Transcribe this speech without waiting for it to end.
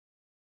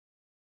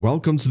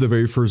Welcome to the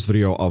very first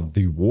video of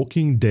The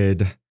Walking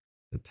Dead,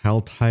 the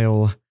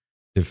Telltale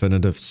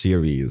Definitive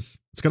Series.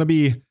 It's going to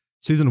be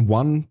Season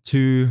 1,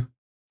 2,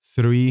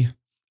 3,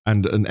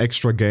 and an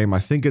extra game. I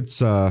think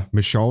it's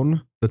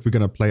Michonne that we're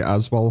going to play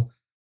as well.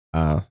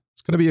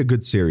 It's going to be a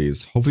good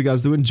series. Hopefully you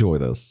guys do enjoy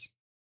this.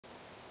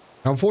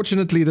 Now,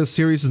 unfortunately, this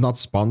series is not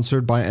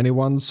sponsored by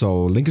anyone,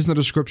 so link is in the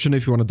description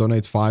if you want to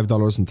donate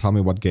 $5 and tell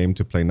me what game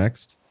to play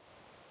next.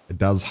 It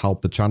does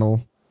help the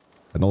channel,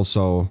 and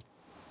also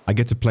I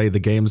get to play the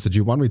games that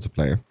you want me to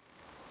play.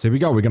 So here we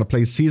go, we're going to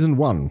play Season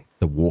 1,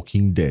 The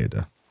Walking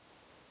Dead.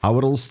 How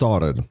it all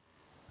started,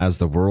 as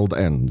the world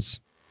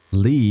ends.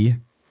 Lee,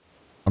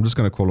 I'm just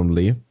going to call him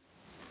Lee,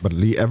 but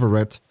Lee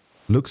Everett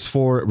looks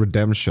for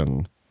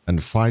redemption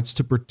and fights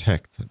to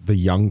protect the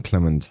young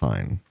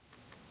Clementine.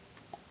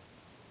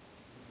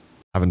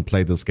 Haven't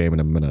played this game in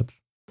a minute,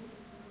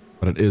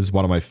 but it is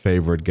one of my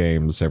favorite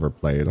games ever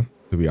played,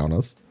 to be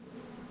honest.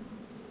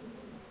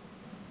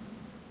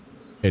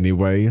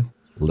 Anyway,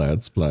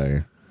 let's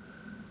play.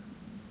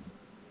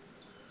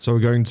 So we're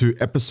going to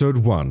Episode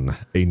 1,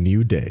 A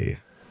New Day.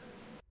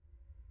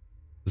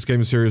 This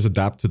game series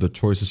adapts to the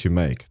choices you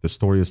make. The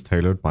story is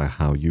tailored by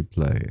how you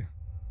play.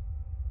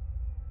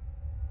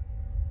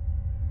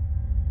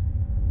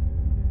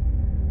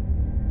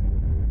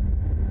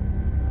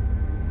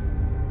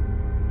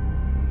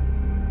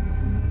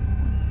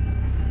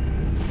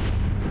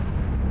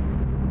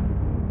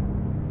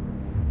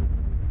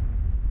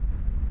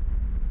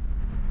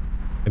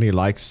 Any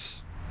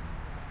likes?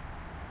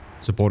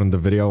 Supporting the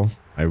video?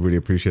 I really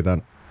appreciate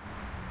that.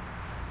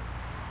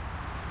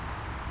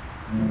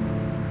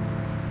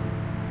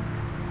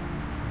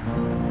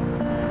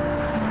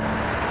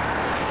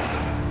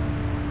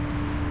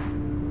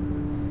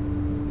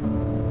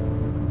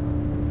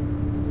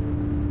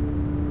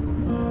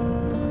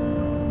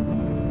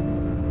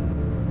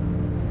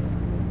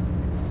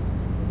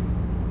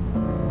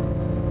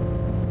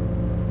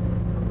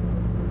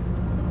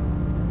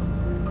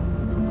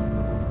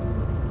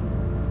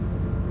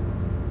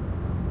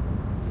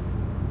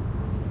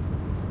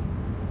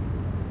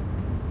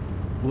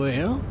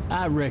 Well,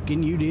 I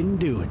reckon you didn't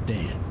do it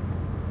then.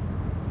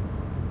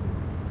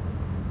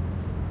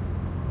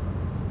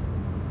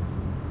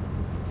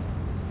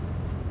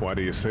 Why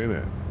do you say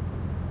that?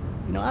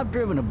 You know, I've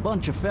driven a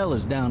bunch of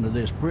fellas down to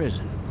this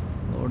prison.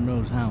 Lord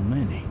knows how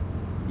many.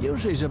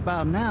 Usually it's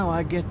about now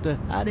I get the,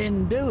 I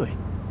didn't do it.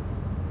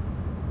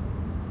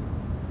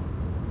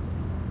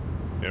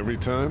 Every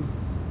time?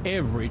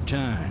 Every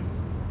time.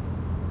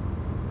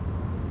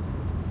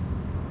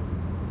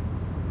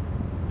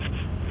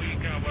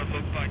 What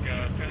looks like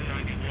a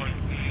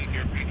 1091E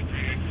near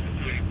Peachtree, exit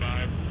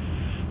 285.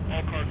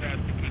 All cars have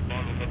to keep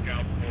on the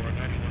lookout for a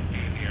 91B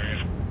in the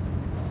area.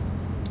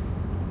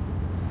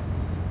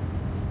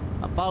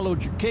 I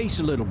followed your case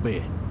a little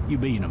bit, you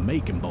being a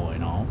Macon boy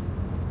and all.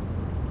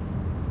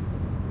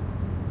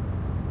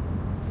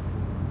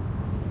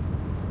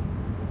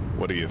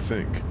 What do you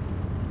think?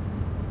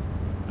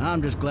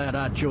 I'm just glad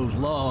I chose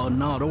law and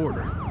not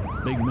order.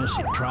 Big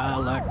messy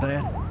trial like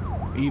that,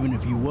 even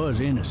if you was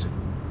innocent.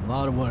 A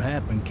lot of what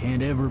happened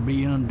can't ever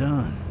be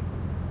undone.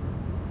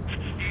 Be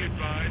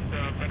advised,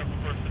 medical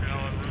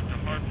personnel en route to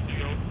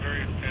Hartsfield,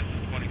 very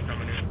intense 20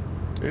 coming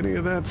in. Any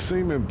of that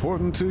seem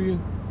important to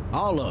you?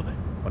 All of it,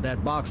 but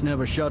that box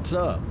never shuts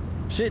up.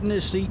 Sit in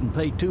this seat and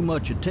pay too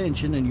much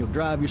attention and you'll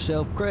drive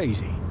yourself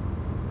crazy.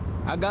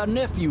 I got a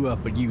nephew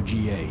up at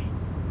UGA.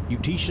 You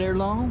teach there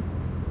long?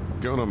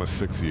 Going on my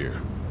 6th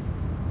year.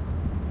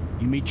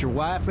 You meet your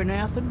wife in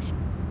Athens?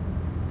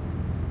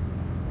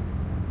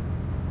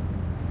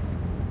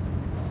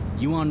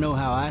 You want to know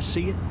how I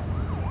see it?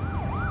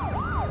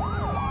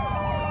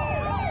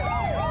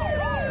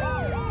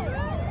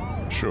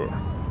 Sure.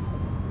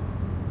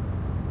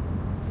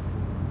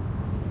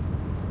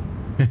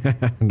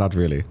 Not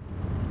really.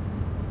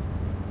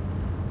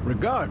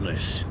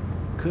 Regardless,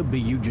 could be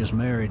you just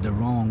married the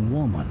wrong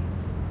woman.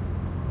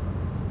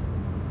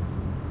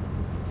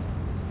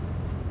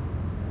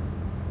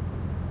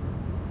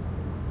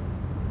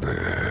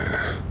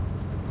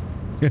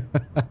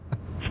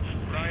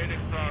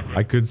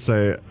 I could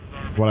say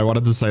what I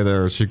wanted to say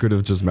there. She could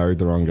have just married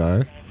the wrong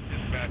guy.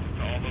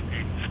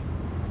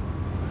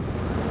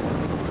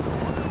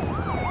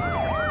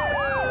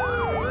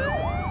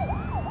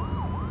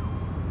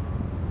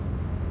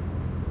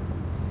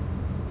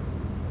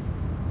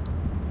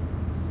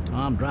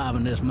 I'm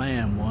driving this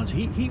man once.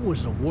 He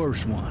was the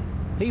worst one.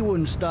 He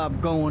wouldn't stop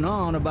going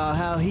on about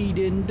how he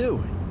didn't do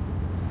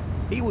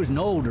it. He was an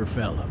older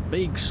fella,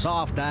 big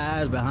soft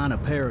eyes behind a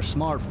pair of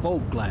smart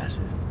folk glasses.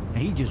 And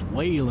he just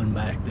wailing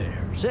back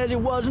there. Says it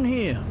wasn't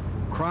him.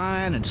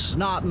 Crying and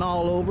snotting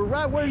all over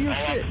right where you're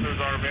sitting. Officers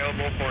are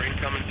available for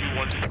incoming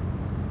 212.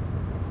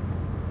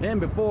 Then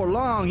before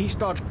long, he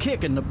starts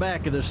kicking the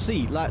back of the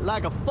seat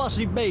like a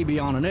fussy baby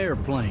on an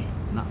airplane.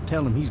 And I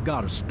tell him he's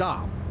got to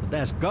stop, but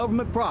that's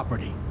government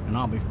property, and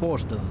I'll be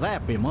forced to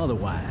zap him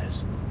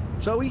otherwise.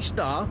 So he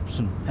stops,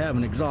 and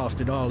having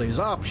exhausted all his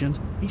options,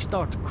 he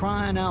starts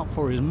crying out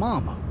for his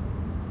mama.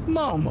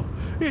 Mama,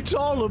 it's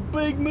all a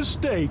big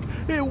mistake.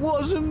 It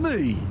wasn't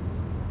me.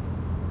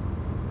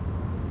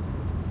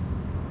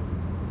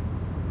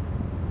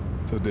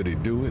 So did he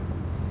do it?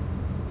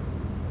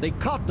 They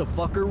caught the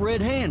fucker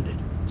red-handed,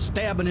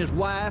 stabbing his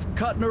wife,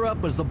 cutting her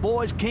up as the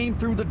boys came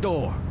through the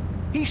door.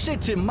 He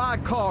sits in my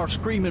car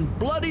screaming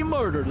bloody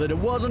murder that it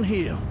wasn't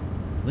him.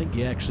 I think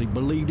he actually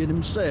believed it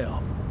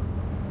himself.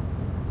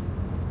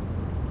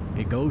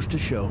 It goes to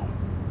show,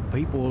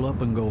 people will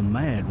up and go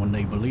mad when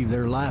they believe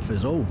their life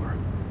is over.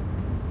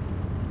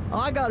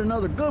 I got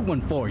another good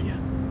one for you.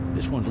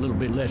 This one's a little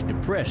bit less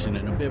depressing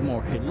and a bit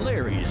more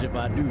hilarious, if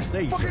I do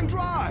say so. Fucking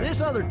drive! This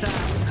other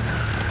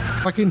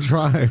time... Fucking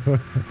drive.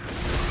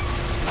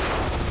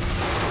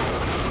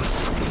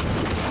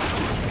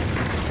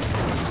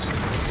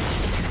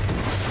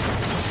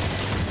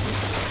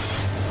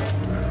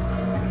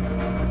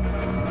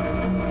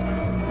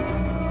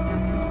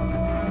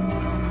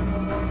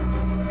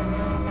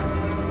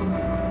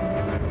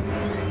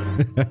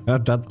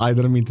 That I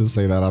didn't mean to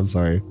say that. I'm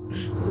sorry.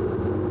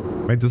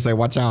 I meant to say,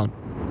 watch out.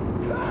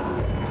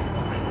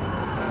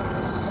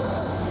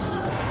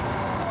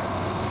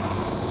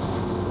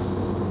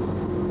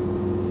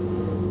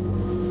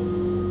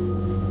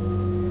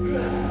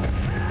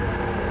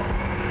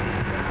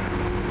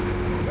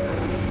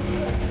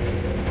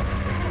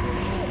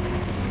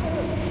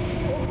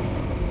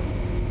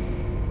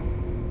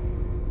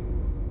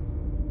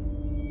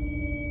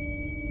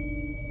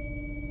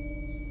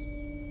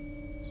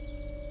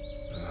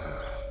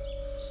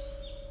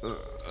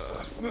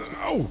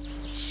 Oh,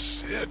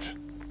 shit.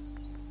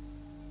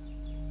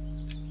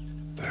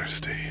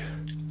 Thirsty.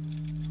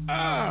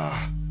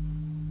 Ah!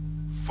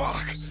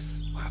 Fuck!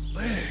 My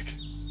leg.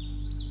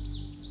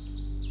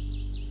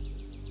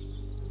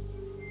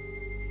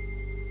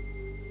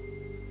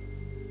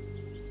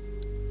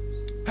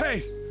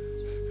 Hey!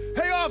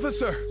 Hey,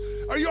 officer!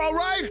 Are you all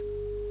right?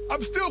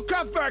 I'm still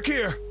cuffed back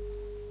here.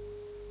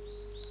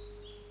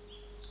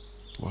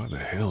 Why the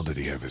hell did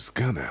he have his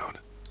gun out?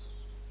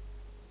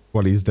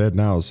 Well, he's dead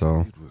now,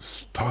 so. It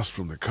was tossed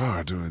from the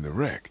car during the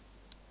wreck.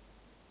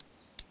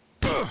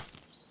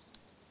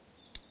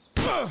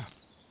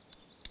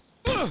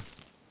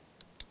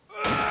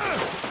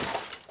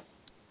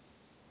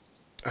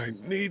 I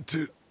need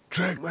to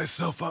drag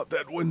myself out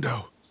that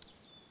window.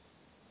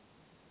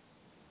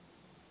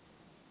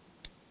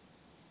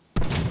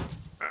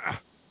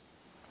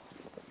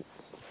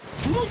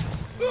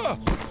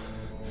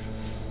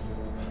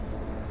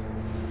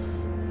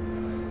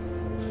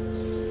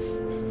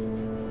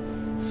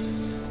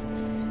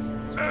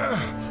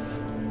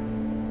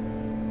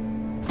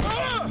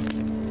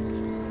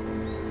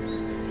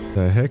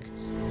 The heck?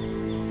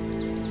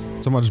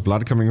 So much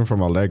blood coming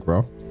from my leg,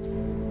 bro.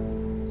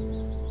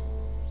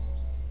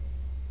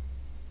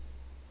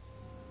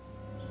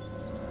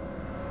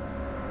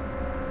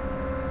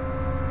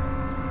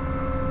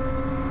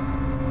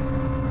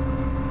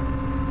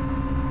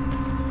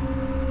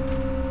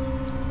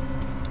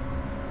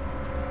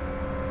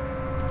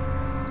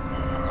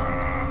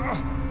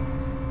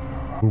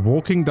 We're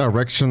walking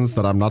directions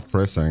that I'm not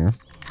pressing.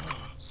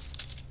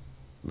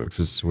 Which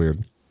is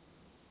weird.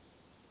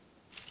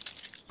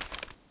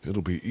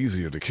 It'll be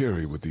easier to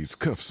carry with these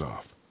cuffs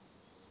off.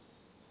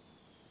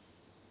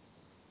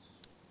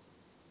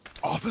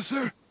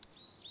 Officer?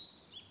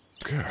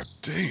 God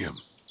damn.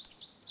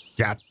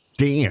 God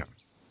damn.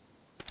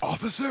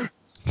 Officer?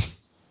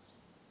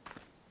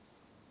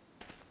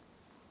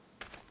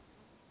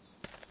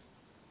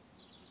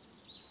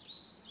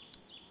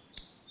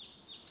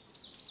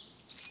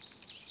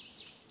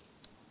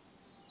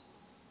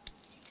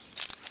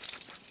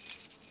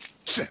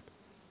 Shit.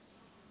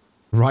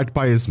 Right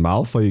by his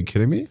mouth? Are you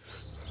kidding me?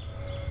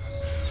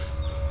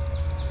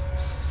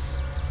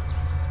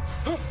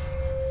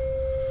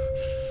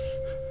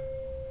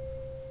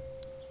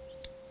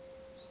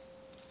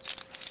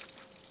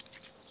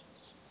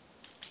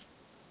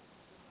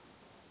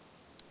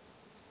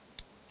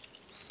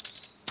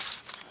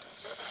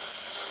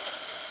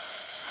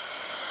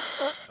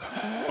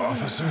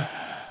 Officer?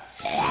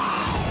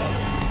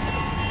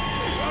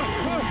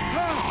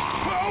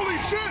 Holy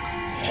shit!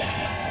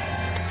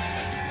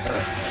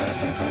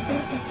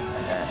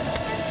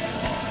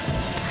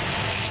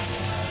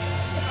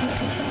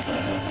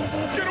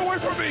 Get away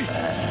from me!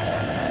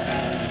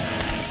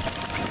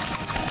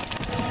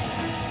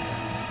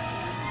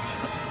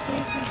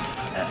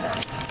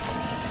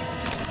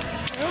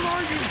 Where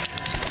are you?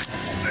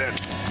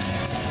 Bitch!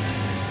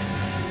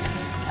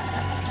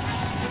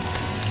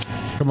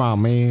 Come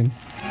on, man.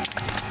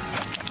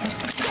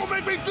 Don't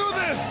make me do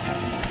this!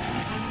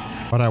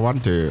 But I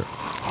want to.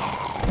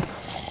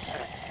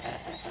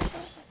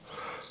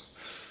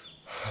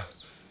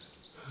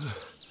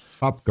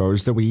 Up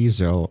goes the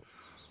weasel.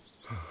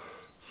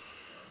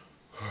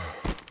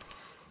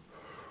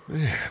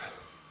 Man.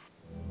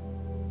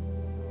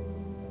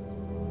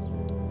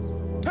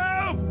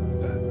 Help!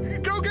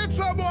 Go get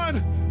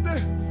someone!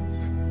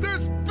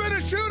 There's been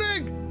a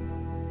shooting!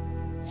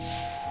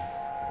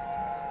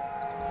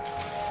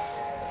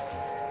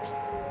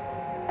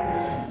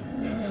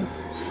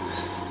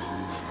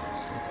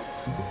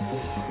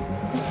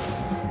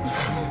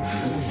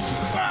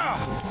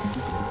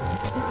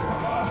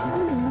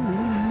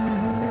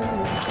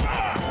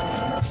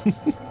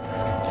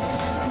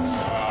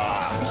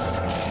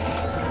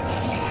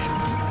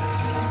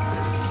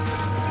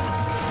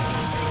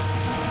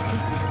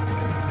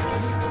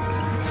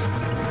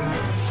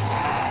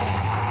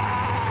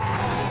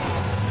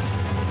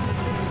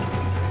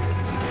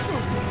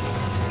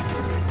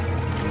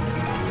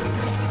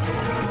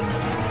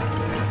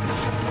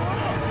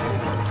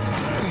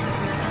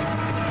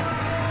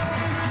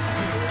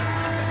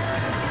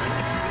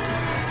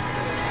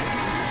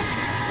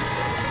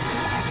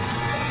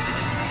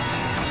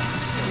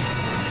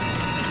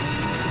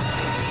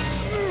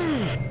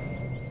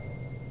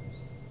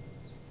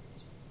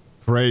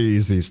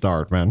 Crazy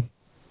start, man.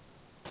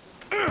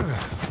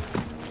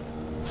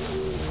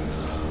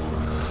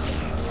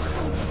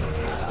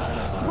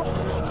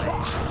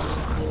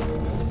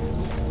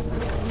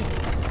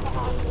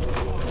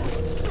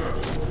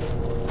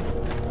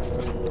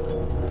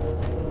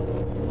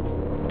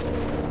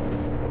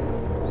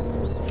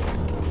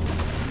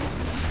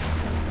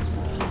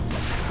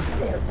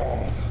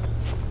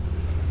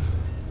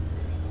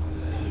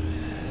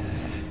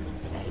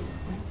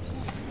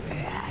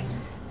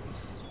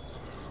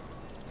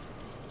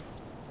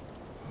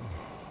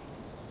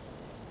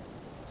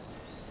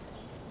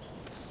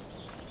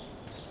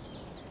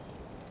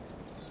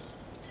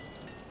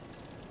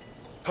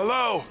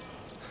 Hello?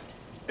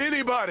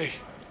 Anybody?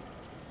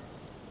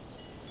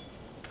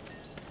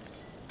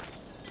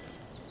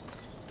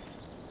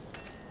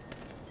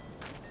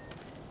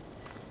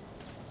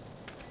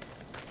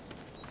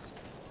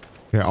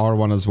 Okay,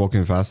 R1 is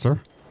walking faster.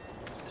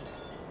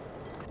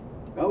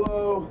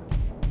 Hello?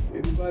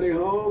 Anybody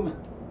home?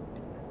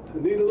 I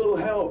need a little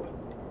help.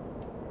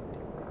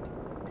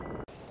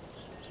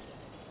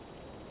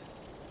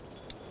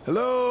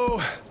 Hello?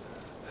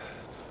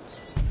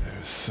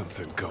 There's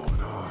something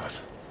going on.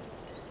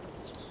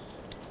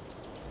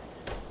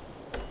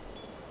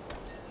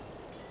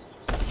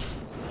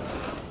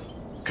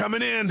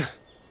 Coming in.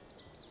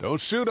 Don't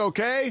shoot,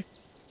 okay?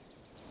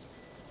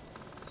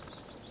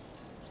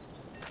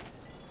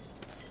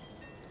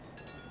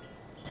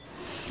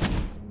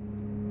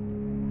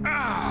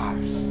 Ah,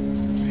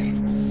 shit.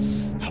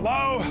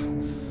 Hello?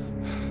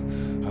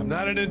 I'm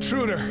not an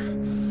intruder.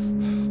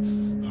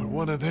 Or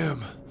one of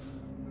them.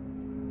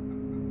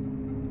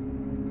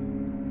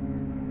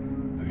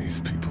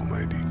 These people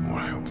may need more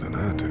help than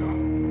I do.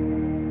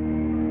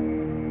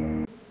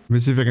 Let me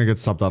see if I can get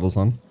subtitles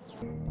on.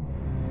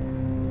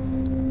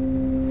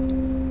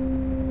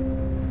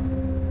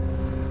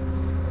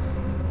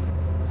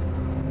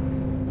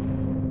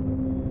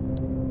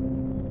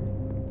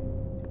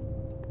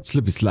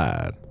 Slippy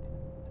slide.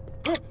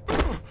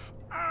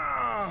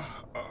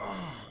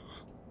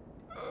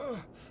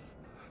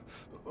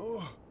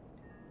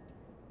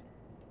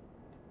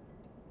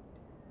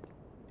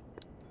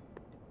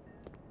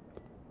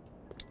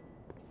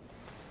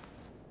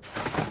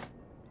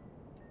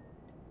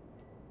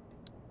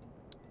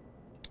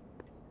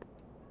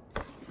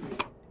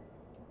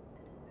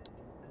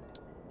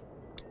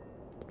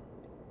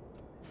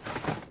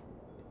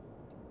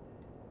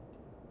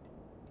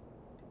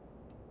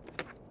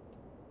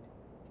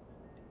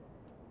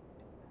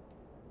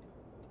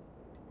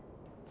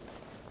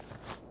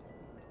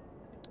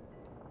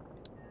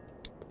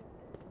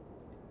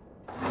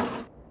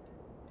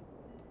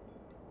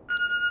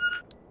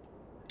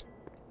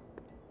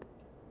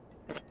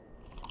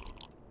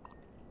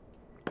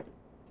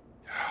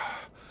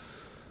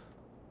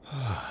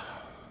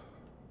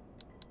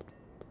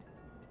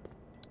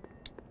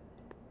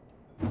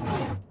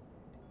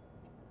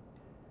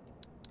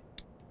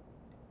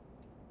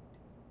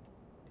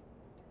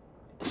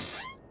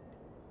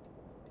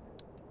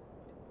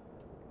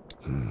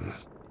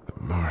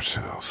 Marsh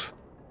House.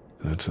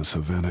 That's a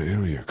Savannah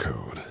area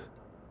code.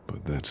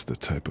 But that's the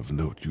type of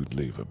note you'd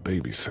leave a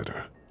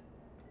babysitter.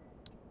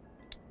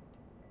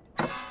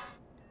 I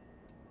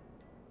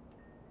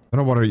don't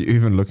know what are you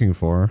even looking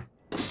for.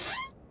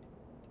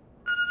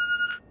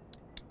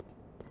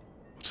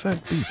 What's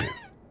that beeping?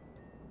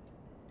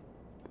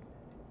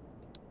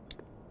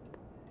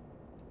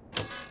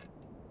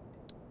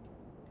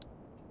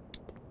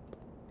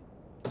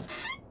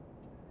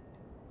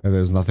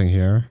 There's nothing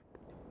here.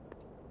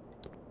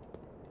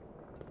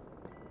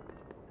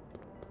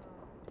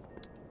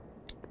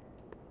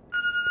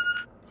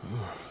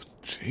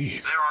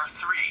 Jeez. There are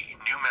 3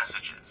 new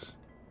messages.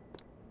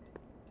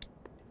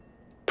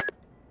 3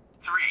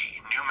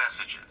 new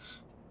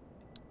messages.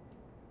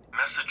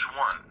 Message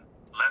 1,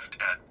 left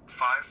at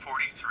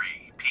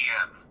 5:43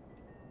 p.m.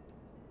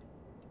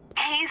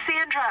 Hey,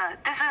 Sandra.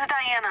 This is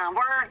Diana.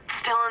 We're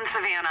still in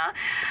Savannah.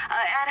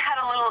 Ed had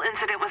a little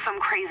incident with some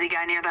crazy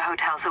guy near the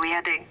hotel, so we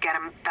had to get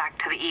him back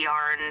to the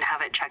ER and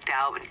have it checked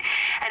out.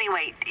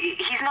 Anyway,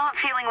 he's not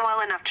feeling well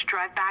enough to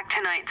drive back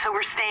tonight, so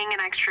we're staying an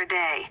extra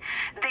day.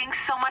 Thanks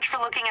so much for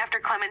looking after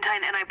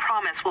Clementine, and I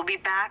promise we'll be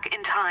back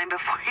in time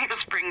before your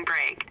spring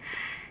break.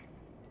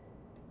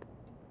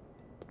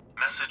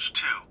 Message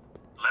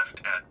 2, left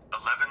at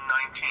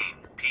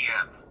 11:19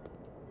 p.m.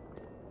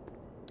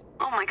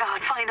 Oh my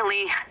God,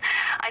 finally.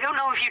 I don't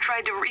know if you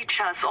tried to reach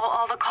us.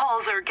 All the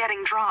calls are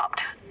getting dropped.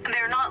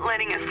 They're not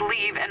letting us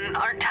leave and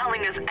aren't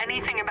telling us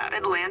anything about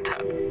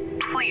Atlanta.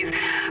 Please,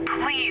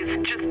 please,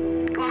 just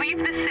leave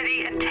the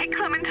city and take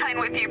Clementine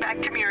with you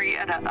back to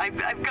Marietta.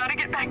 I've got to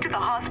get back to the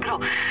hospital.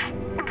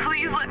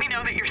 Please let me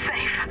know that you're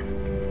safe.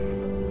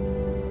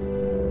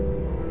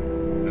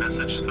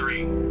 Message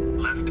 3,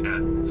 left at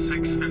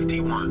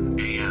 6:51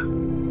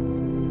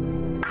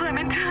 a.m.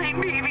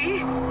 Clementine,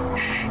 baby.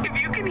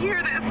 If you can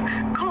hear this,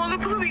 call the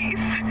police.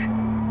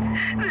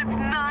 That's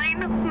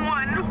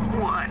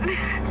 911.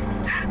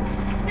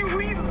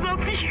 We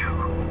love you.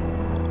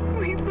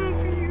 We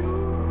love you.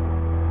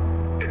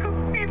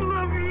 We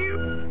love you.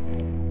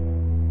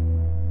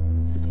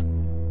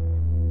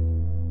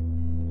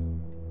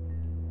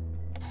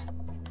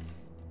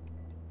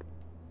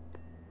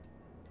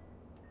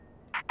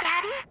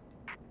 Daddy?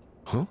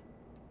 Huh?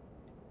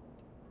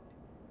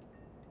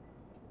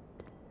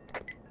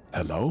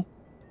 Hello?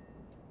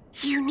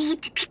 You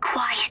need to be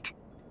quiet.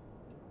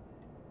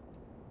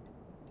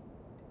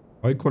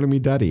 Why are you calling me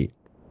daddy?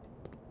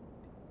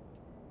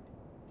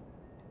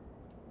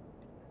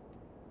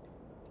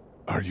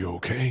 Are you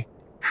okay?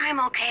 I'm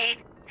okay.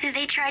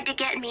 They tried to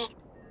get me,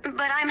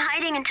 but I'm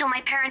hiding until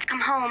my parents come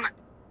home.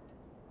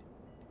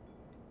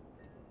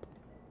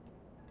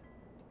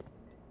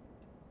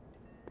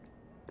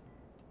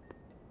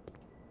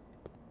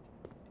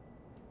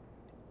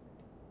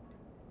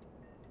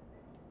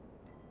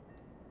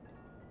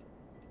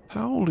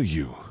 How old are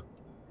you?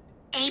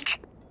 8.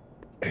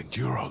 And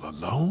you're all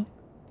alone?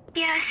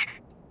 Yes.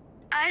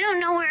 I don't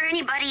know where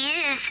anybody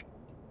is.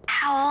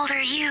 How old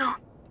are you?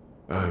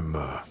 I'm,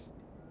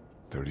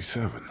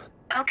 37.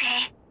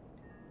 Okay.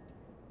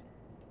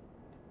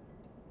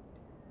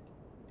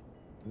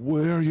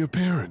 Where are your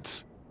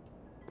parents?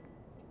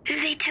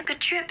 They took a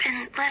trip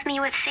and left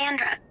me with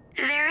Sandra.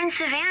 They're in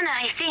Savannah,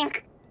 I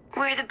think.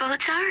 Where the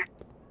boats are?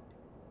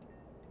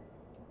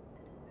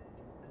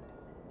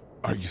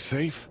 Are you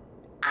safe?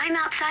 I'm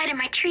outside in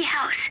my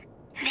treehouse.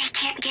 They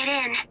can't get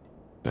in.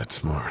 That's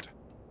smart.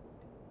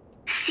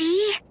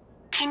 See?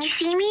 Can you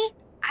see me?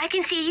 I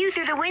can see you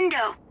through the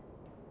window.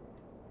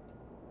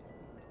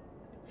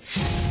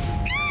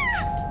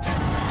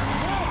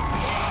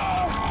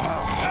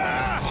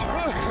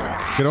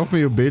 Get off me,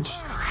 you bitch.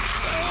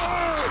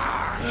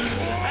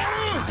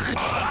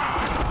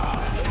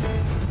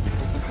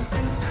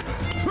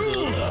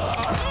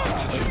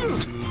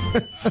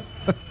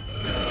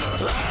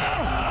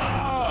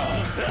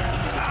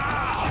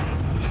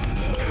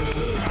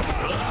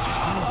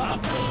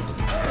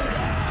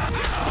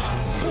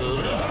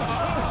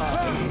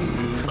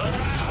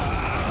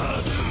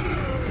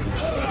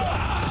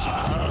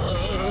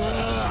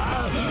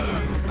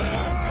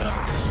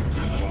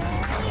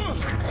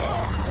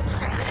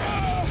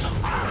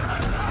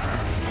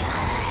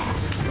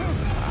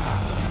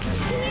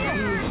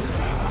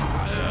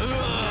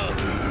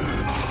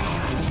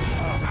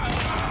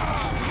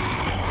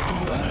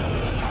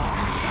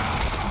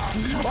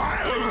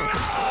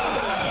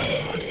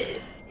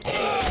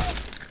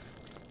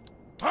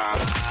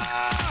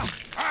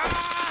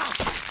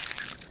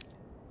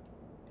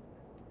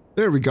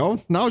 There we go.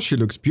 Now she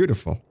looks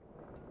beautiful.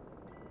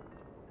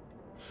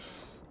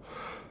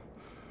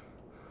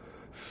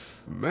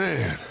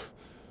 Man.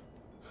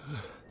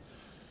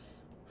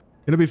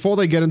 You know, before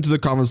they get into the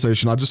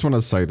conversation, I just want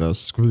to say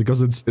this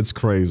because it's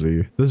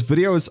crazy. This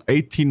video is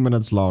 18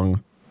 minutes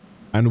long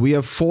and we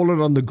have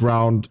fallen on the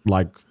ground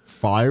like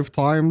 5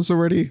 times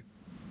already.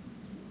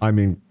 I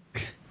mean,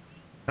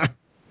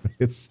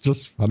 it's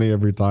just funny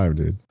every time,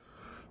 dude.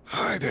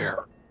 Hi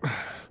there.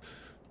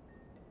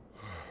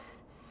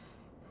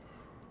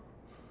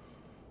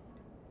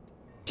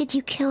 Did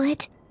you kill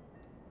it?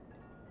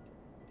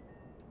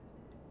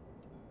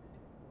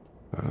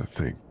 I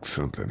think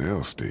something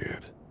else did.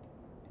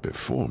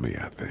 Before me,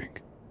 I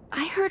think.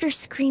 I heard her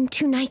scream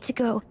 2 nights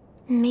ago.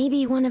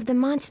 Maybe one of the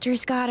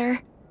monsters got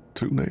her.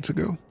 2 nights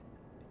ago?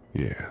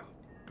 Yeah,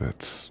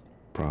 that's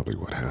probably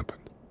what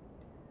happened.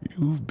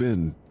 You've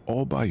been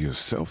all by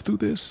yourself through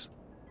this?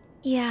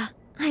 Yeah,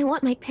 I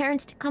want my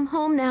parents to come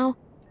home now.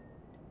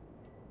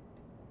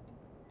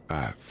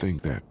 I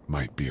think that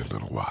might be a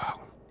little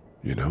while,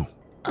 you know?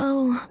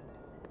 Oh.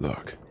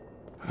 Look,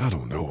 I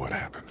don't know what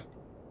happened,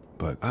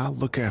 but I'll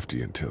look after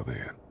you until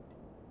then.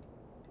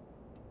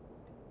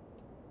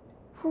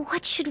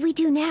 What should we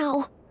do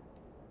now?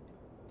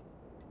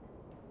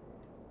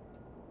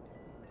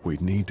 We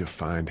need to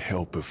find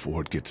help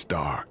before it gets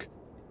dark.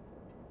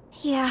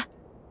 Yeah,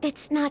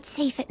 it's not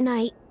safe at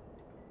night.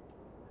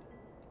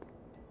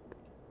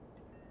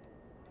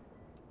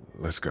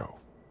 Let's go.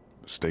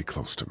 Stay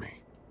close to me.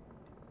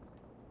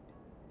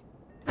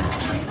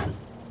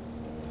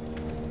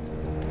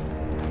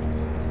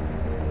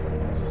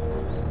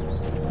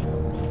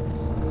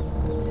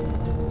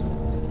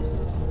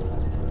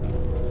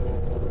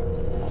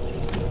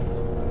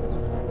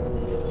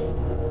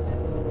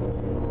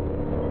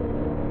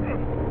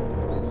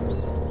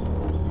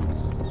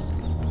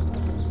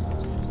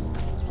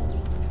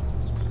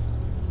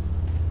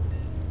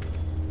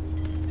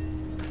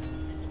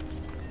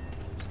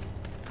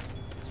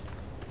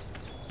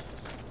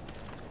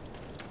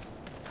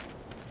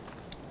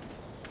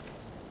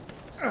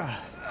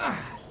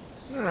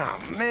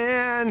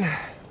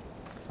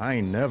 I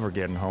ain't never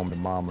getting home to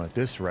Mama at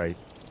this rate.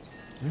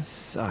 This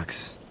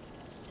sucks.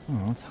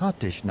 Oh, it's hot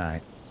dish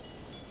night.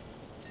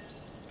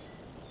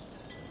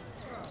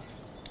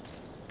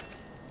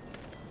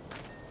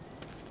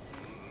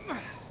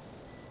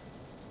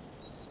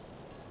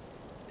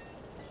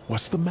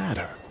 What's the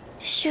matter?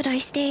 Should I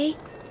stay?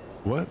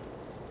 What?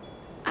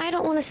 I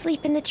don't want to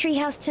sleep in the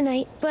treehouse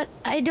tonight, but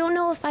I don't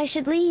know if I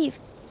should leave.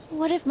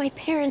 What if my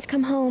parents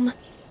come home?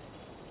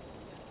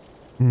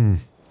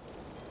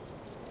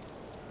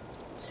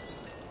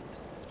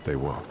 They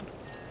won't.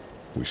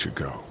 We should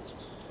go.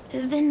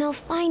 Then they'll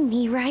find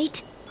me, right?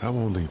 I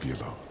won't leave you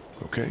alone,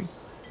 okay?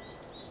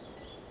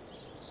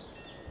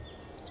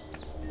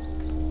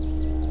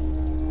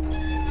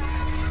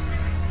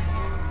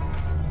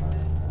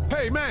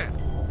 Hey, man!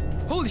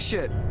 Holy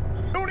shit!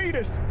 Don't eat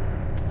us!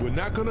 We're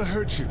not gonna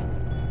hurt you.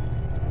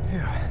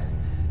 Yeah.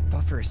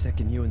 Thought for a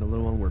second you and the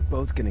little one were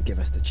both gonna give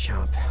us the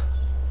chomp.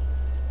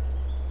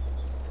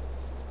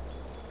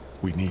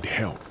 We need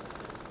help.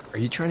 Are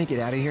you trying to get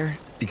out of here?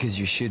 Because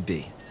you should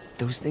be.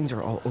 Those things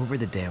are all over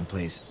the damn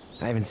place.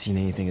 I haven't seen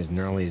anything as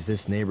gnarly as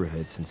this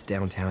neighborhood since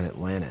downtown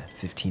Atlanta,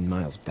 15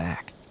 miles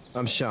back.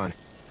 I'm Sean.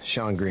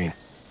 Sean Green.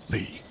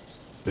 Lee,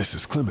 this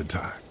is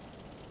Clementine.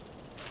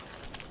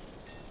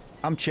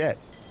 I'm Chet.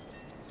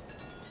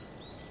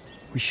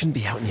 We shouldn't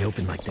be out in the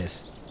open like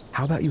this.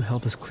 How about you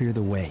help us clear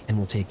the way, and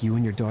we'll take you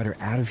and your daughter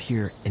out of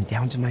here and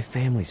down to my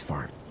family's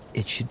farm.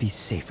 It should be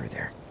safer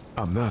there.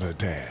 I'm not her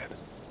dad.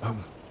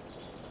 I'm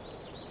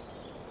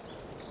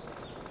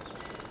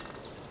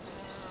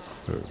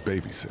her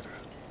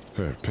babysitter.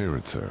 Her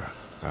parents are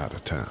out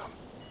of town.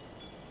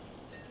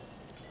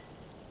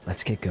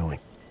 Let's get going.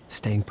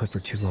 Staying put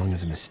for too long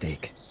is a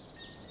mistake.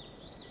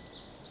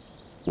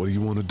 What do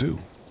you want to do?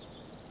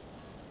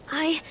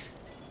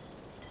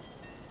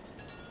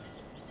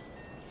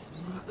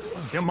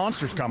 Them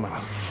monster's coming.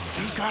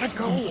 We gotta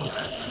go.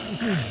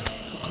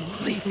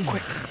 Leave,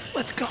 quick.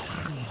 Let's go.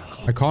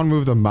 I can't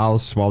move the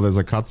mouse while there's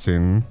a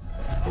cutscene.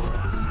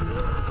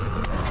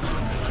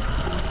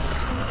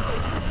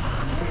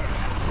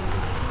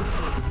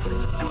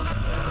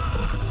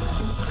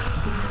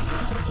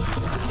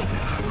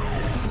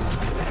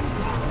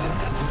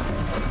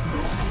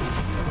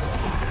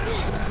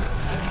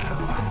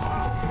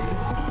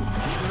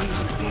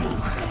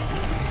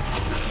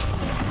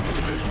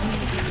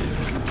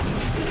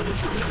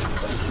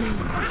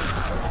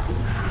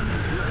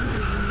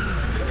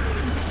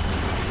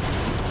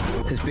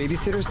 As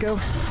babysitters go,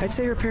 I'd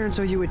say your parents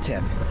owe you a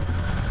tip.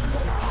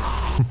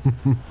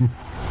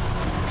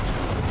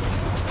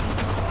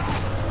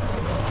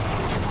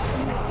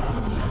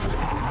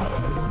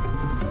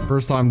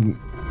 First time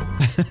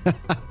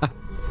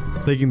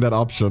taking that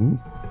option.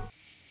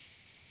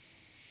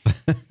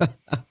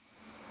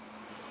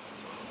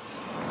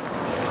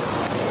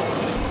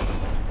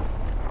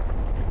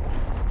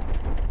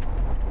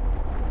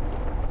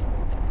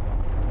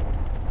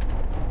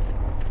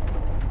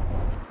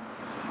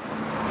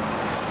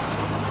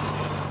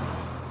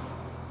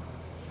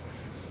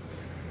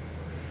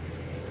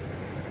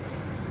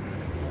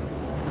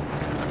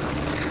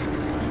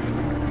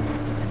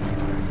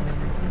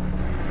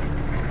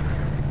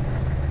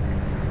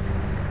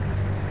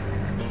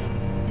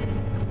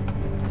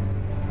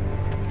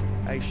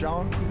 Hey,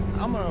 Sean,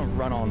 I'm gonna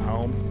run on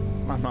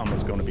home. My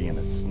mama's gonna be in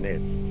a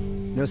snit.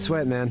 No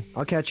sweat, man.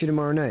 I'll catch you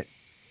tomorrow night.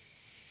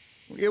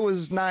 It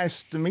was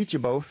nice to meet you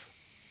both.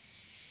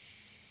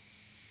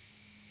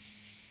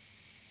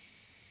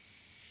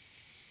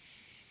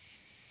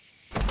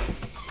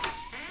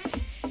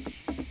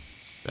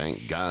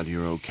 Thank God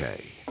you're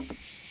okay.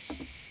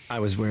 I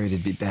was worried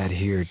it'd be bad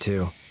here,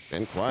 too.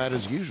 Been quiet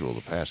as usual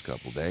the past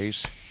couple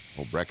days.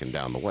 Old Brecken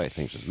down the way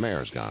thinks his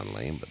mare's gone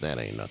lame, but that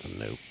ain't nothing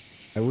new.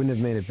 I wouldn't have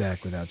made it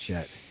back without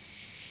Chet.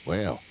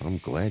 Well, I'm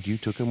glad you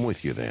took him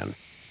with you then.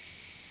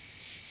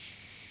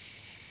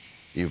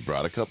 You've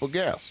brought a couple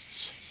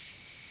guests.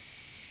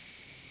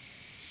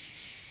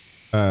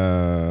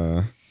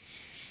 Your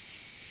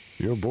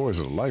boy's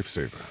a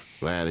lifesaver.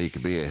 Glad he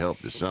could be a help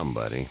to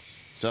somebody.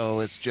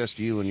 So it's just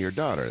you and your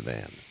daughter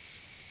then?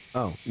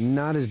 Oh,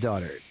 not his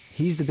daughter.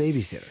 He's the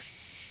babysitter.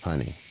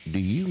 Honey, do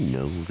you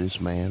know this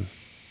man?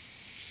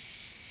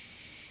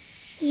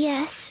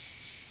 Yes.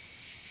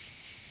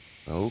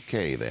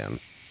 Okay, then.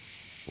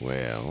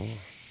 Well,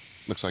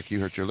 looks like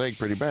you hurt your leg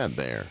pretty bad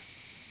there.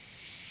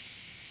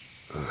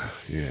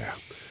 Yeah,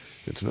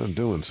 it's not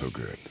doing so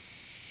good.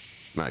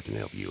 I can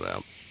help you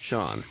out.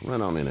 Sean,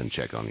 run on in and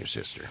check on your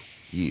sister.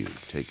 You,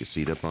 take a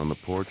seat up on the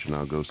porch and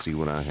I'll go see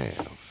what I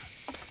have.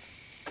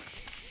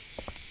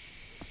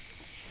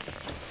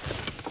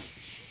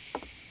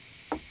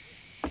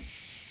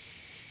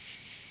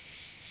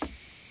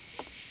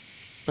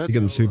 You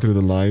can see through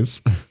the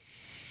lies.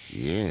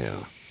 Yeah,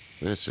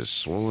 this is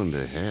swollen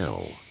to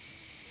hell.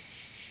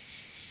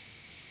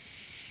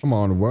 Come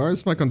on, why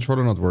is my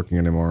controller not working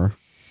anymore?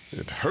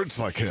 It hurts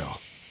like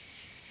hell.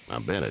 I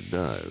bet it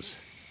does.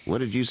 What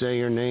did you say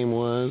your name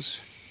was?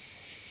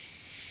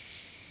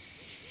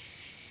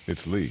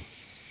 It's Lee.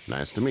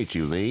 Nice to meet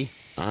you, Lee.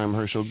 I'm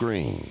Herschel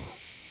Green.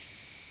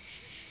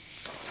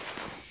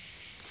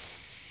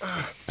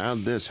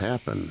 How'd this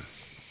happen?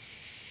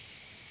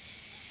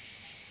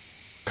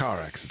 Car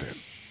accident.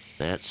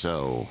 That's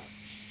so.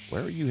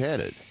 Where were you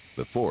headed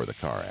before the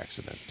car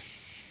accident?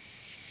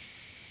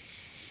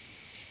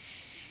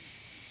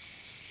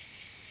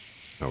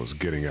 I was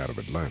getting out of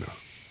Atlanta.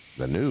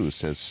 The news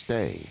says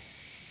stay.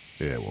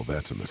 Yeah, well,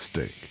 that's a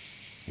mistake.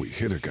 We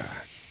hit a guy.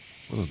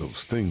 One of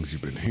those things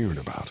you've been hearing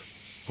about.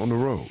 On the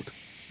road.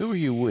 Who were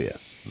you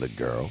with? The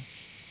girl?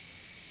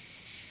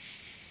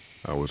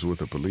 I was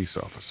with a police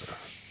officer.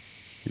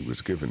 He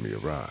was giving me a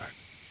ride.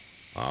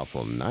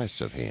 Awful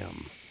nice of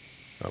him.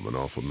 I'm an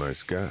awful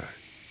nice guy.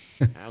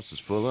 House is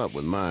full up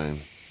with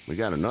mine. We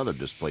got another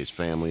displaced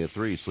family of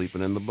 3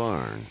 sleeping in the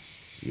barn.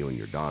 You and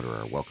your daughter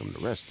are welcome to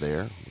rest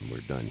there when we're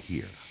done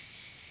here.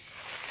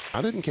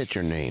 I didn't catch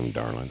your name,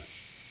 darling.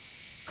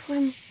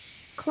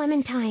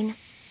 Clementine.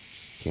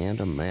 Can't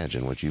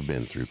imagine what you've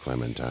been through,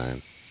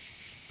 Clementine.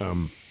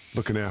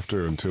 Looking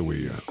after her until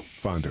we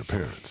find her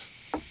parents.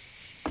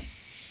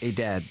 Hey,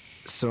 Dad,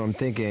 so I'm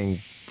thinking,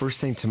 first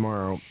thing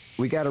tomorrow,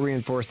 we gotta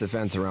reinforce the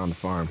fence around the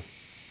farm.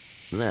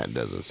 That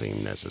doesn't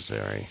seem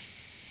necessary.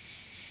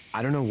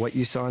 I don't know what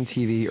you saw on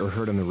TV or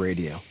heard on the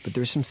radio, but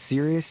there's some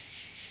serious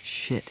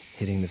shit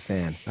hitting the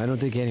fan. I don't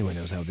think anyone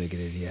knows how big it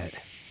is yet.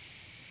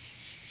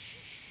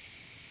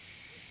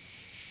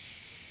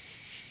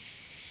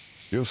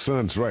 Your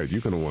son's right.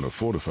 You're gonna want to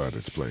fortify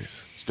this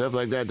place. Stuff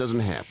like that doesn't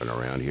happen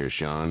around here,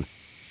 Sean.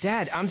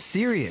 Dad, I'm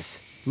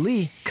serious.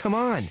 Lee, come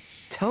on.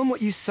 Tell him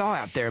what you saw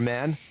out there,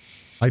 man.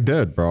 I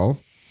did, bro.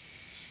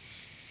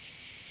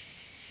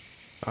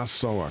 I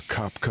saw a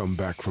cop come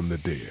back from the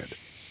dead.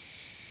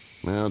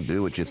 Well,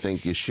 do what you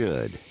think you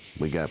should.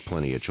 We got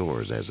plenty of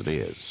chores as it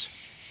is.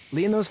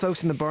 Lee and those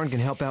folks in the barn can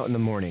help out in the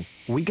morning.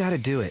 We gotta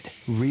do it.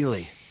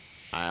 Really.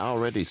 I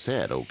already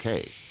said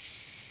okay.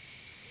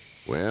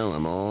 Well,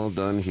 I'm all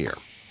done here.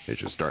 It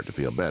should start to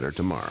feel better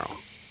tomorrow.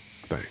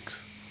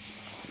 Thanks.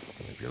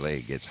 If your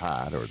leg gets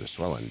hot or the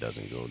swelling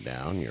doesn't go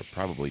down, you're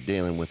probably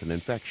dealing with an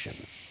infection.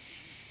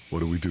 What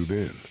do we do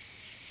then?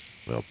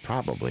 We'll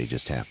probably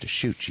just have to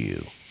shoot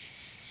you.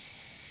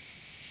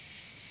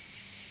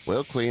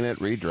 We'll clean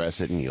it,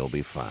 redress it, and you'll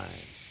be fine.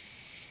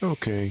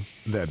 Okay,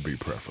 that'd be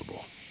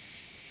preferable.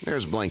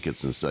 There's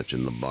blankets and such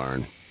in the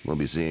barn. We'll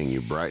be seeing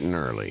you bright and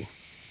early.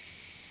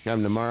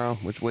 Come tomorrow,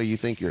 which way you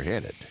think you're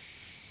headed?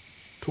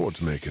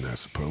 Towards Macon, I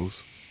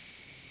suppose.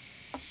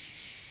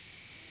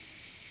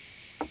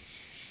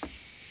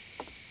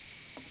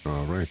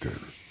 All right, then.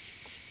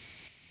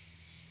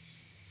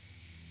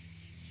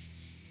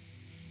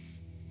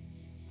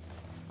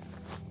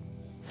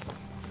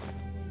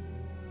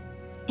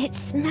 It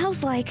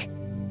smells like...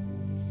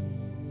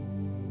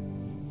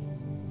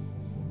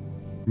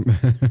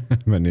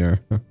 Manure.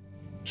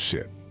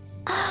 Shit.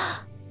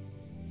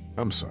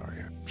 I'm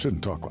sorry. I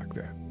shouldn't talk like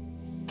that.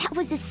 That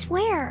was a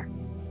swear.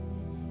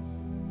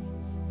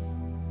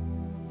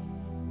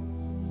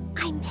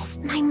 I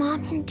missed my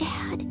mom and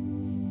dad.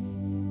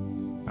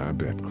 I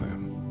bet,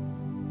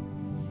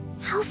 Clem.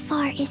 How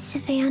far is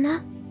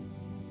Savannah?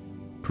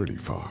 Pretty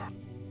far.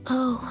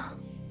 Oh,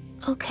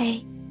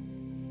 okay.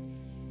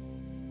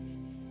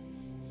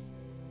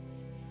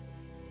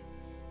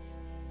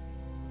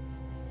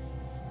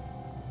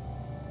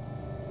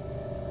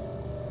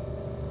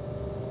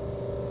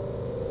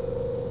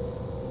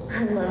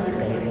 I love you,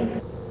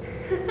 baby.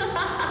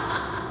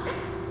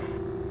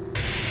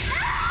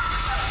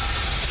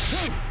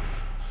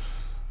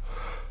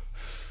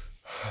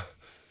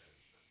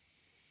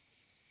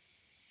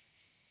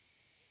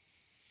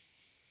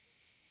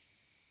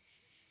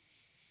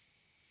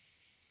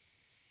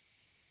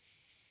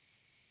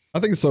 I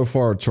think so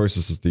far our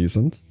choices is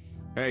decent.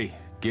 Hey,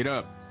 get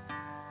up.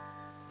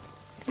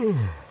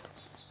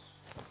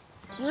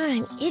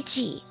 I'm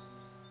itchy.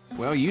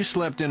 Well, you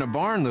slept in a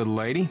barn, little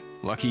lady.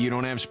 Lucky you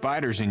don't have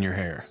spiders in your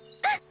hair.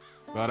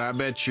 But I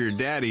bet your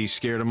daddy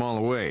scared them all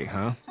away,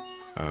 huh?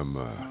 I'm,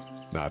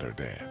 not her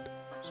dad.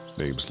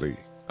 Name's Lee.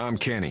 I'm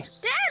Kenny.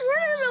 Dad,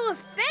 we're in the middle of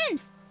a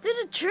fence. There's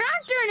a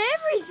tractor and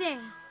everything.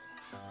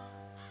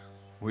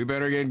 We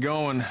better get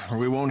going, or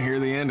we won't hear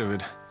the end of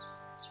it.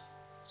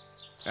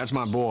 That's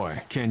my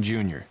boy, Ken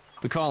Jr.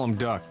 They call him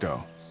Duck,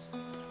 though.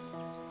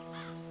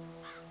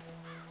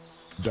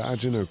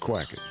 Dodging or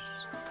quacking?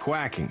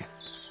 Quacking.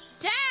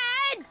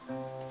 Dad!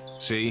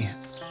 See?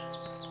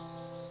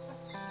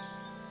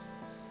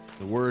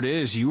 The word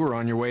is you were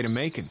on your way to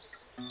Macon.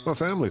 My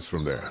family's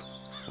from there.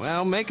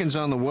 Well, Macon's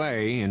on the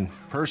way, and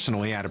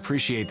personally, I'd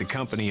appreciate the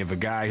company of a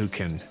guy who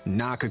can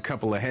knock a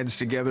couple of heads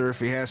together if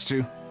he has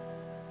to.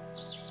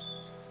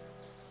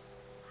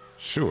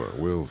 Sure,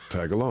 we'll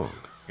tag along.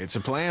 It's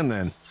a plan,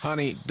 then.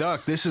 Honey,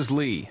 Duck, this is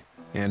Lee.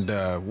 And,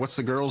 what's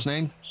the girl's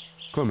name?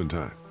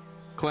 Clementine.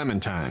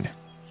 Clementine.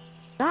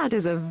 That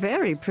is a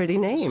very pretty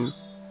name.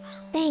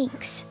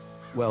 Thanks.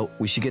 Well,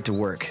 we should get to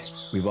work.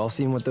 We've all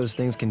seen what those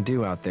things can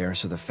do out there,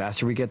 so the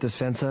faster we get this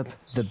fence up,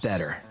 the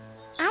better.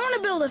 I want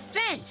to build a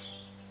fence.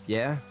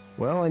 Yeah?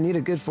 Well, I need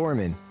a good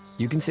foreman.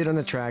 You can sit on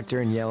the tractor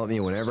and yell at me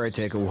whenever I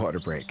take a water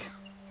break.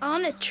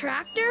 On a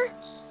tractor?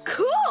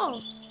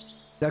 Cool!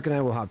 Duck and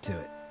I will hop to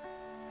it.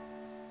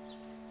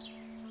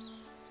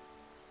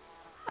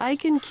 I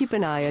can keep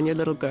an eye on your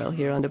little girl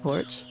here on the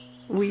porch.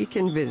 We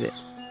can visit.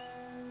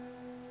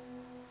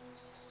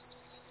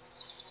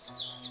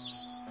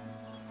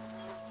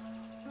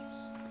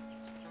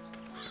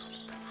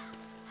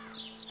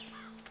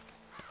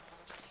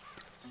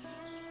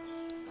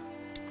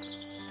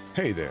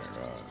 Hey there,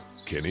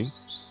 Kenny.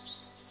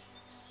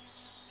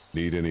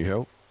 Need any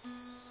help?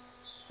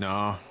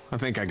 No, I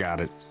think I got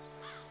it.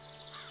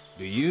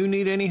 Do you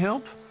need any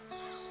help?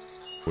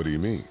 What do you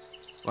mean?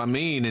 I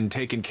mean, in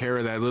taking care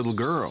of that little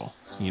girl.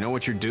 You know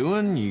what you're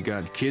doing? You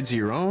got kids of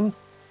your own?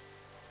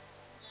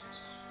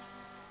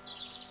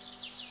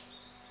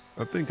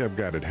 I think I've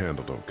got it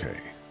handled okay.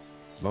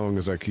 As long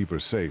as I keep her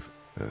safe,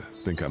 I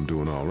think I'm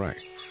doing all right.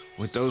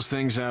 With those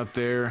things out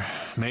there,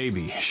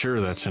 maybe,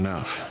 sure, that's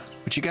enough.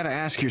 But you gotta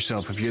ask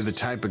yourself if you're the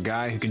type of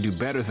guy who can do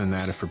better than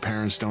that if her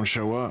parents don't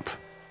show up.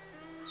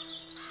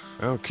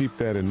 I'll keep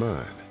that in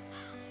mind.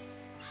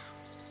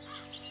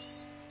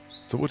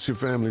 So what's your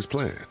family's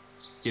plan?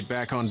 Get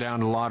back on down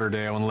to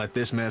Lauderdale and let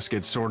this mess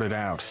get sorted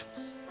out.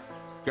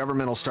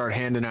 Government will start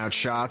handing out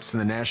shots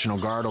and the National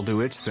Guard will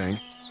do its thing.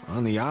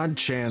 On the odd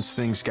chance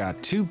things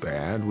got too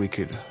bad, we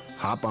could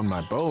hop on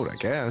my boat, I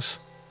guess.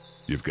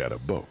 You've got a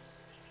boat?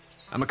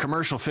 I'm a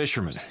commercial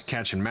fisherman,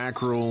 catching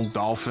mackerel,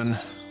 dolphin,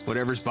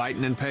 whatever's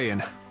biting and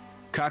paying.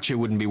 Katya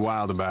wouldn't be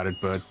wild about it,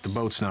 but the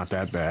boat's not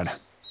that bad.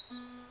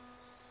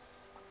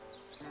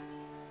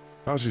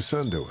 How's your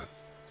son doing?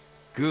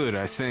 Good,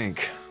 I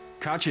think.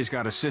 Katya's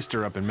got a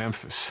sister up in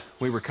Memphis.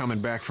 We were coming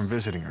back from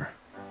visiting her.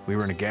 We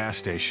were in a gas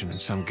station and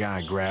some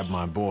guy grabbed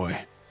my boy.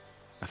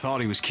 I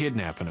thought he was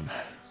kidnapping him.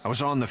 I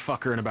was on the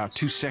fucker in about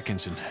 2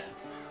 seconds and...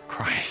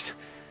 Christ.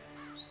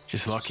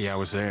 Just lucky I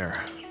was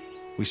there.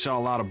 We saw a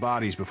lot of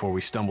bodies before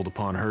we stumbled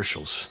upon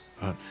Herschel's,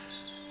 but...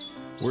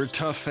 We're a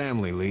tough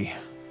family, Lee.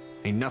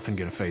 Ain't nothing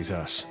gonna faze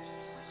us.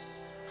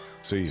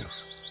 See you.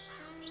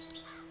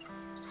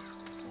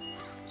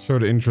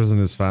 Showed interest in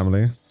his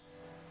family.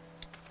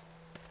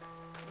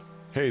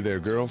 Hey there,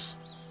 girls.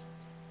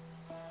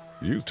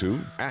 You two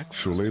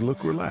actually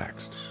look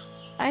relaxed.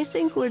 I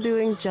think we're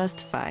doing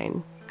just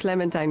fine.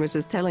 Clementine was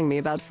just telling me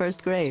about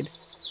first grade.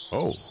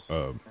 Oh,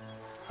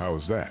 how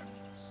was that?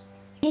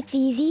 It's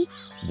easy.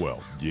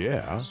 Well,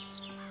 yeah.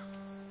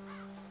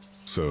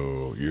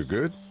 So, you're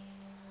good?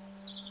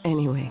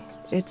 Anyway,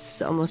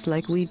 it's almost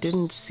like we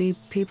didn't see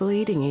people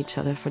eating each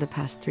other for the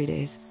past 3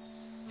 days.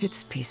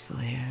 It's peaceful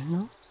here,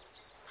 no?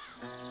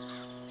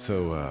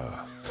 So,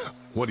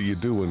 what do you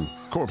do when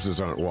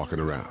corpses aren't walking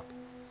around?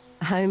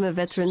 I'm a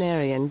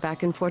veterinarian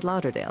back in Fort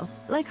Lauderdale,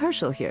 like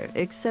Herschel here,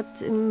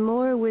 except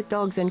more with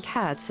dogs and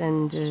cats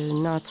and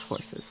not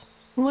horses.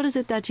 What is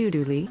it that you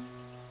do, Lee?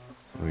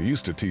 I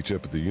used to teach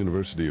up at the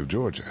University of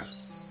Georgia.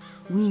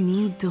 We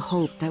need to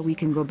hope that we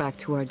can go back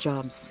to our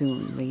jobs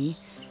soon, Lee.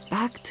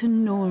 Back to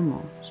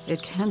normal.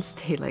 It can't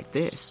stay like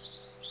this.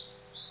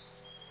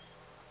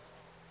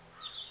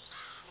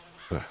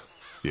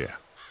 Yeah,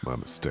 my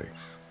mistake.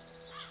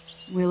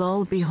 We'll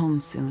all be home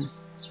soon.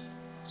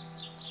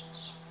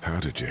 How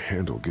did you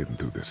handle getting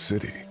through the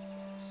city?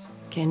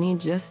 Kenny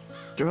just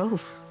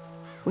drove.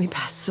 We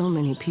passed so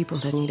many people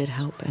that needed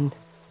help, and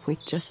we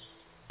just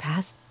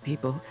passed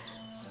people.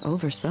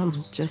 Over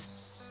some, just...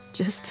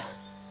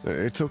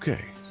 It's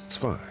okay. It's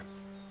fine.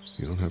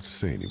 You don't have to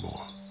say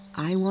anymore.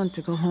 I want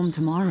to go home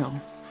tomorrow,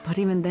 but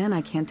even then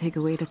I can't take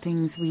away the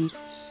things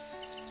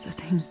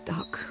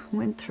Doc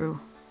went through.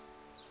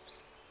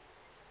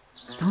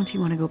 Don't you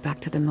want to go back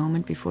to the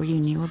moment before you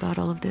knew about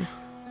all of this?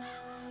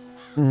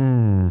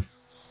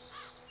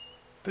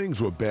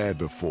 Things were bad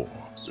before.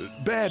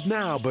 Bad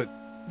now, but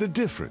they're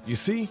different, you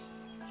see?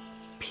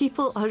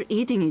 People are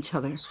eating each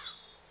other.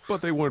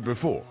 But they weren't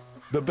before.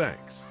 The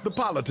banks, the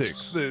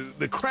politics,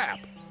 the crap.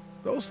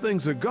 Those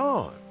things are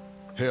gone.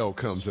 Hell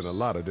comes in a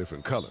lot of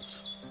different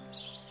colors.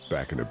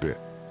 Back in a bit.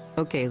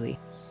 Okay, Lee.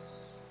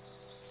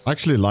 I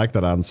actually like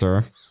that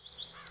answer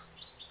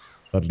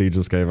that Lee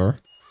just gave her.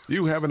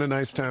 You having a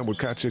nice time with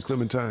Katya,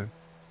 Clementine?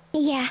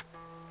 Yeah.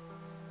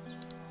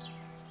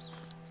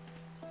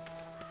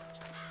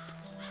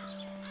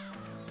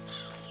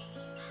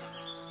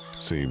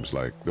 Seems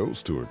like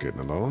those two are getting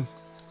along.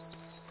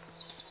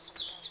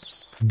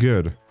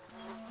 Good.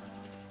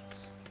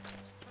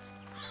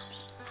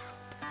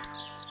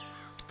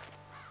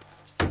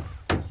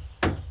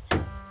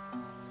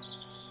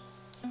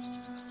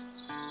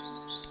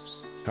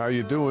 How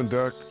you doing,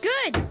 Duck?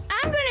 Good.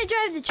 I'm gonna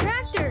drive the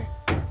tractor.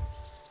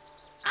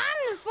 I'm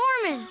the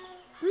foreman.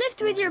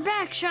 Lift with your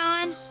back,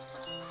 Sean.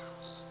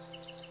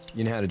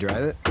 You know how to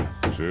drive it?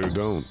 Sure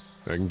don't.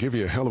 I can give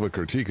you a hell of a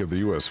critique of the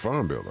U.S.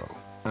 Farm Bill, though.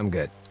 I'm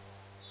good.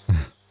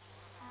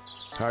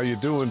 How you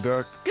doing,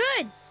 Duck?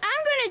 Good.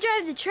 I'm gonna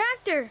drive the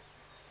tractor.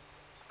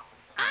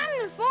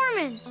 I'm the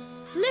foreman.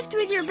 Lift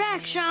with your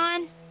back,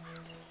 Sean.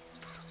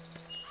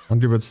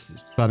 Aren't you but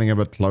standing a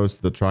bit close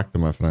to the tractor,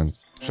 my friend?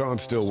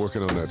 Sean's still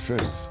working on that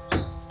fence.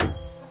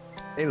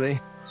 Hey, Lee.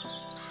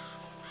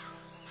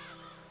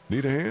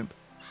 Need a hand?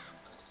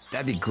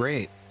 That'd be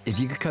great. If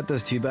you could cut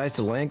those 2x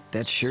to length,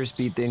 that'd sure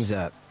speed things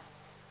up.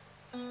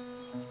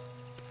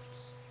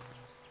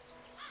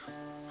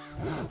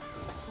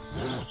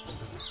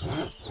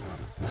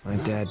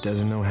 Dad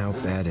doesn't know how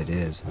bad it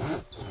is.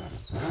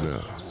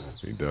 No,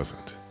 he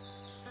doesn't.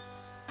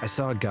 I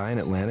saw a guy in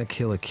Atlanta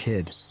kill a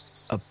kid.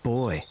 A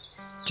boy.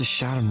 Just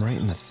shot him right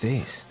in the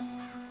face.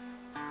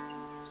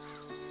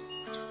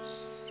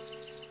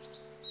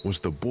 Was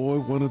the boy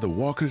one of the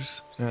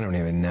walkers? I don't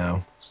even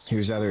know. He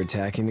was either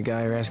attacking the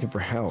guy or asking for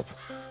help.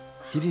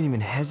 He didn't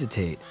even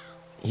hesitate.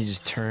 He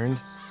just turned,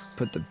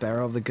 put the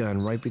barrel of the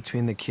gun right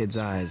between the kid's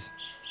eyes,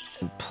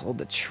 and pulled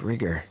the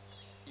trigger.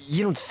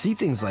 You don't see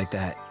things like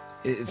that.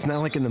 It's not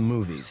like in the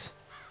movies.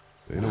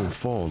 They don't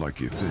fall like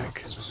you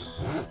think.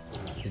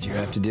 Did you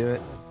have to do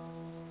it?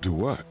 Do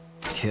what?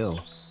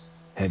 Kill.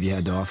 Have you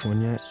had to off one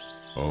yet?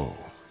 Oh,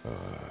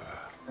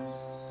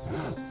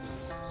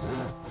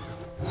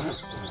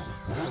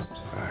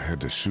 I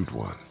had to shoot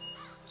one.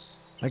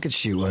 I could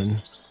shoot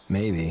one,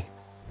 maybe,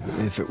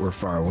 if it were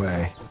far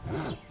away.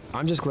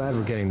 I'm just glad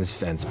we're getting this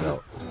fence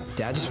built.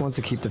 Dad just wants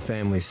to keep the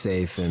family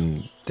safe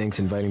and thinks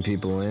inviting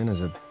people in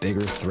is a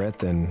bigger threat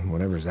than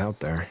whatever's out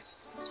there.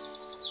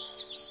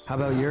 How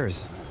about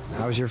yours?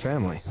 How's your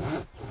family?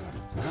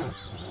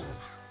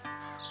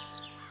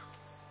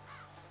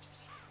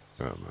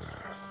 I'm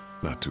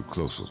not too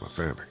close with my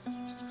family.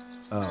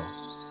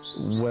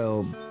 Oh.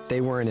 Well,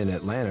 they weren't in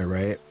Atlanta,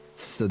 right?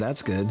 So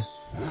that's good.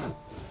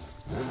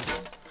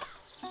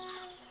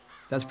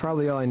 That's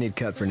probably all I need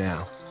cut for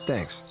now.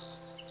 Thanks.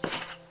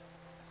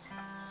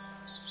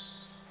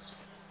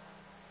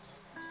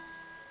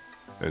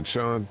 And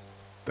Sean,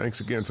 thanks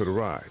again for the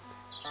ride.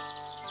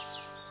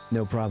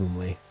 No problem,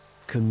 Lee.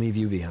 Couldn't leave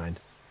you behind.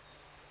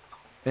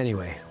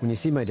 Anyway, when you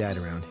see my dad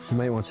around, he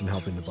might want some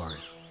help in the barn.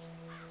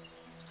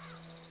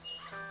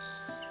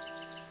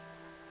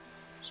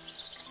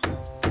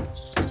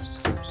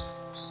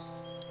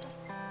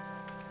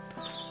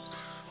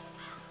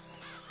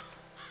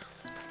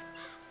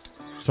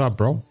 What's up,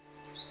 bro?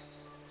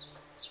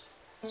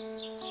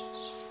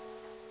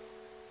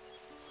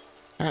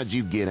 How'd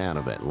you get out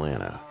of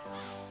Atlanta?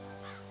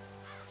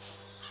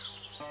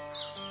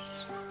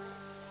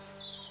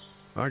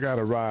 I got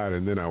a ride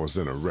and then I was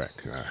in a wreck.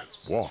 I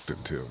walked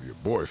until your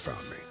boy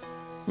found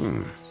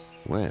me.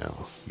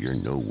 Well, you're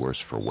no worse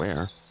for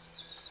wear.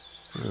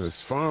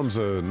 This farm's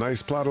a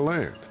nice plot of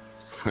land.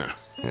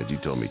 Had you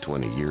told me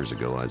 20 years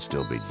ago I'd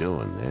still be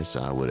doing this,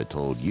 I would have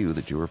told you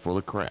that you were full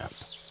of crap.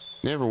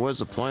 Never was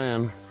a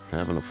plan,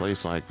 having a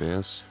place like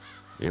this.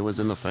 It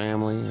was in the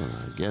family, and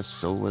I guess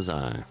so was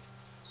I.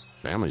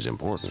 Family's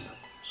important.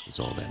 It's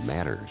all that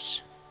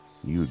matters.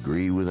 You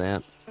agree with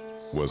that?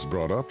 Was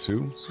brought up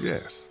to,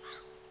 yes.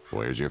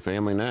 Where's your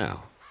family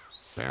now?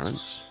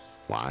 Parents?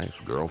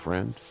 Wife?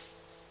 Girlfriend?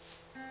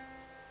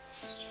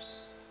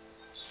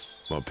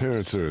 My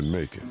parents are in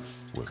Macon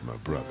with my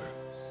brother.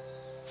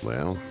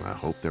 Well, I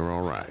hope they're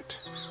all right.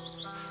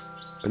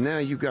 But now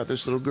you've got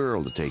this little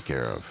girl to take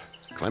care of.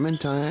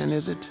 Clementine,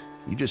 is it?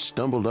 You just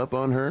stumbled up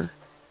on her?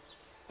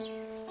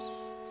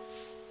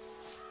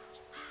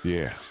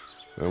 Yeah,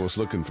 I was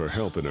looking for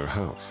help in her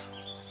house.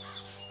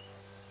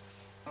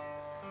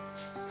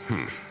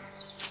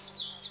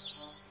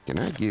 Can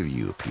I give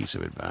you a piece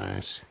of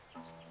advice?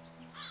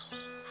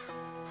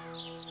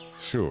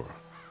 Sure.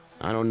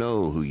 I don't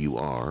know who you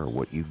are or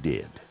what you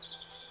did.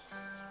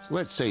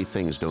 Let's say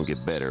things don't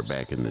get better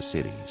back in the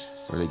cities,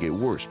 or they get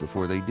worse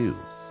before they do.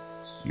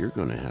 You're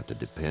gonna have to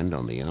depend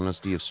on the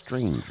honesty of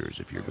strangers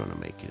if you're gonna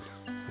make it.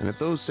 And if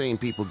those same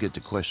people get to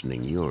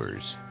questioning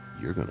yours,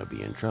 you're gonna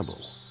be in trouble.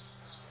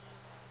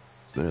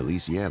 But at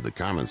least you have the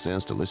common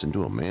sense to listen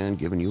to a man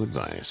giving you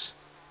advice.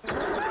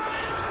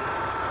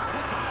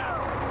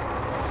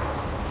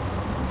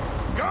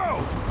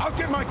 Go! I'll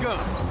get my gun!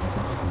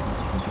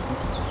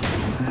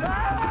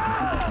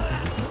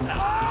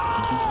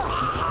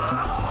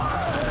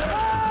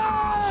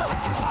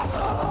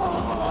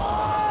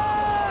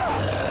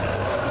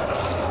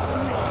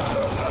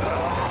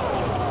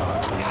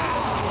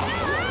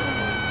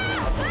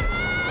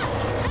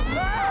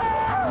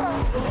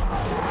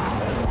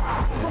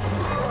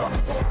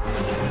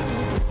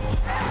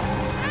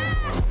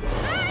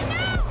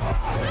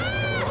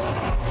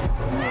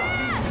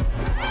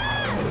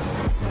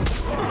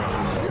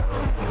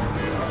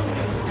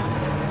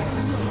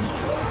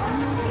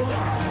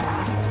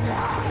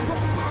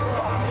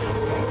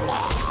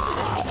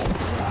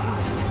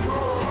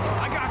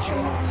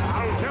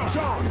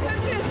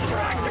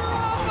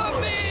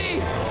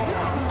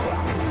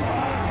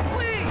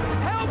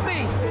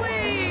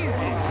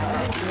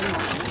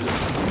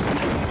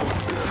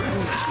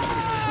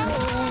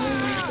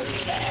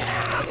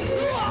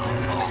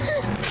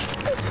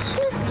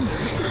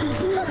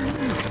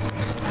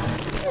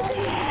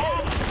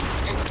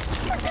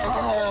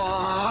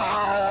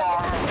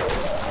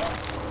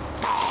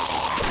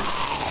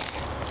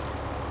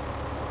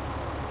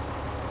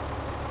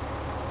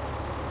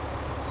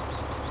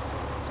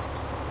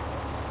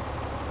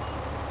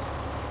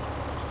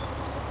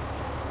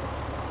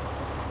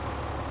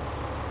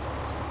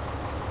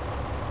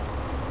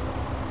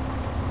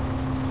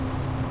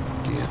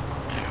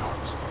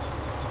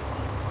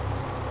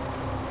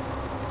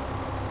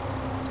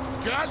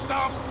 Get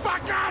the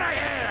fuck out of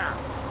here!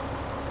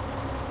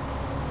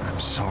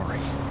 sorry.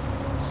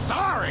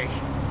 Sorry?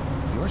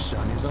 Your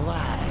son is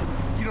alive.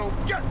 You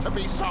don't get to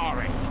be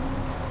sorry.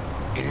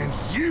 And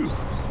you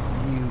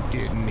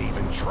didn't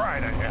even try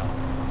to help.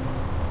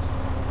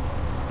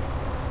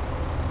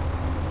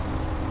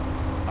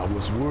 I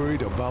was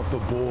worried about the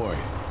boy.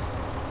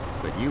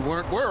 But you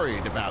weren't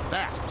worried about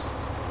that.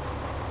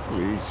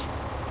 Please,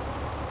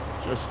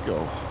 just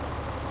go.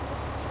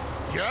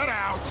 Get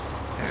out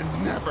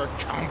and never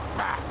come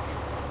back.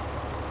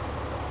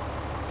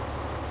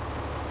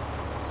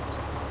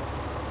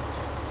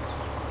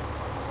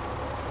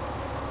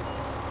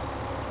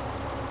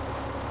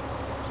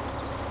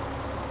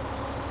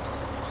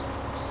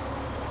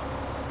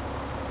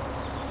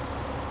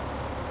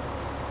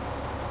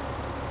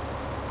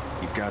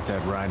 You've got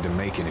that ride to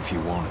Macon if you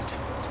want it.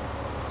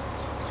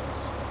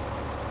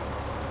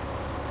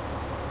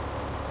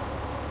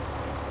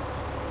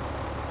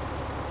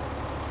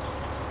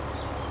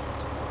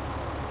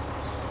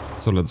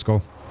 So let's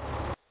go.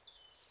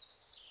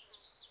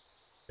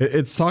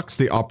 It sucks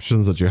the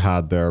options that you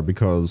had there,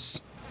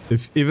 because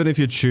even if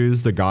you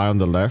choose the guy on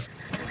the left,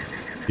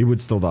 he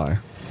would still die.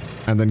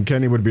 And then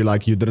Kenny would be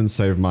like, you didn't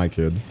save my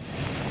kid.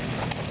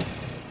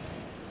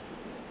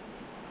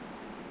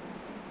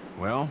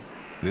 Well,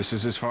 this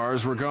is as far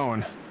as we're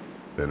going.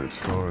 Then it's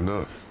far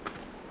enough.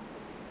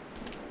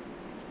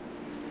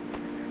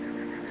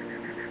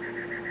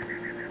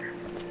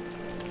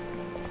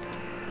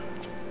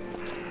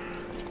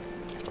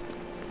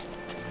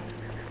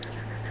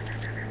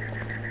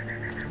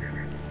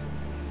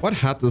 What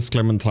hat is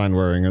Clementine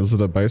wearing? Is it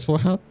a baseball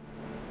hat?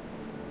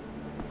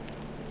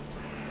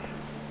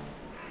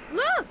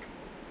 Look!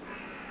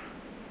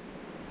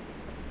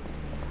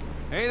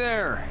 Hey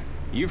there!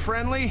 You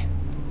friendly?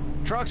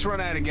 Truck's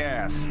run out of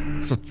gas.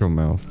 Shut your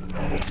mouth.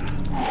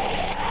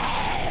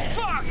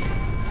 Fuck!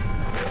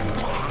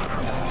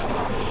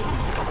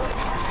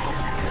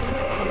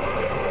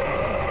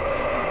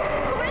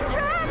 We're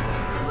trapped!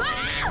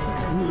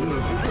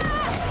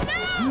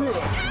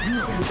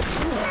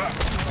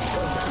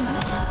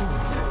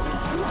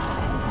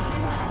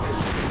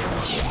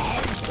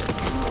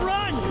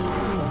 Run!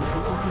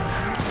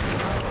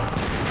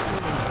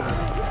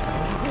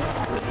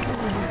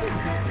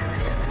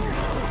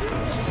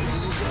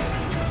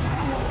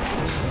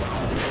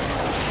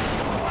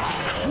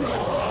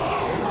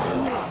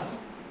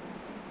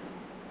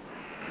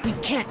 We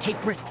can't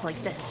take risks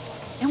like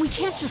this. And we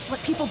can't just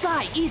let people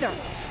die, either.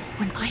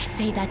 When I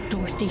say that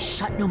door stays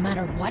shut no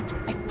matter what,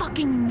 I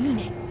fucking mean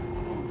it.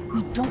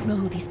 We don't know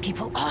who these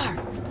people are.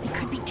 They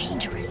could be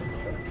dangerous.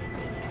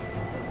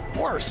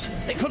 Worse,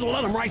 they could have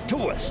let them right to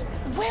us.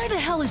 Where the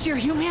hell is your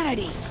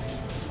humanity?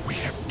 We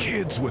have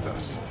kids with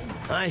us.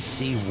 I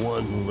see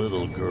one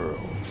little girl.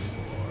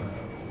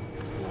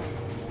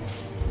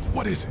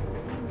 What is it?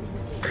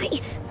 I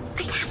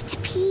have to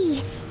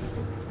pee.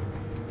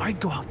 I'd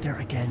go out there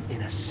again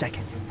in a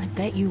second. I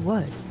bet you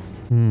would.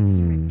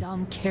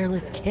 Dumb,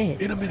 careless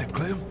kid. In a minute,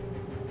 Clem.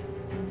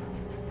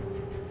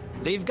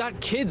 They've got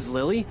kids,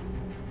 Lily.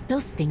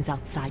 Those things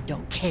outside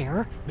don't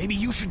care. Maybe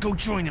you should go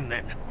join them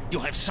then.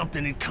 You'll have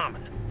something in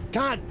common.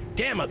 God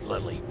damn it,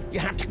 Lily. You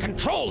have to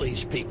control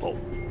these people.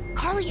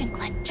 Carly and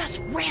Glenn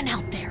just ran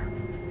out there.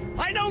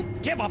 I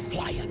don't give a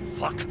flying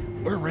fuck.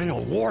 We're in a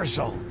war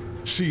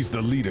zone. She's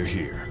the leader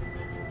here,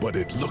 but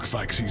it looks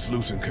like she's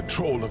losing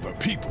control of her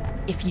people.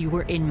 If you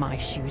were in my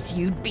shoes,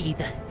 you'd be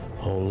the...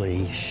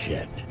 Holy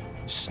shit.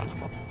 Son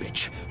of a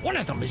bitch. One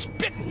of them is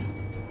bitten.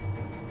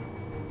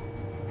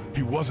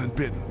 He wasn't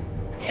bitten.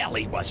 Hell,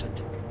 he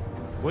wasn't.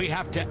 We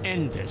have to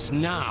end this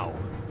now.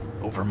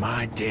 Over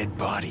my dead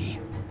body.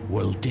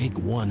 We'll dig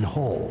one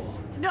hole.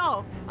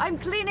 No, I'm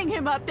cleaning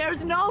him up.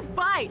 There's no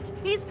bite.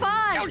 He's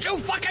fine. Don't you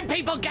fucking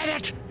people get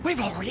it? We've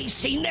already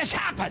seen this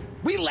happen.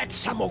 We let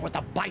someone with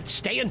a bite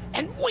stay in,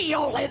 and we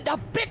all end up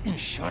bitten.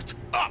 Shut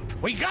up.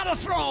 We gotta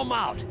throw him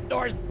out,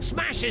 or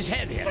smash his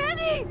head in.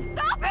 Kenny,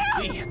 stop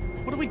him! Hey,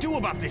 what do we do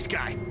about this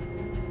guy?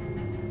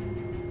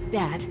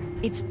 Dad,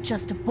 it's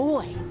just a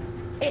boy.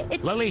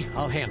 It's... Lily,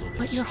 I'll handle this.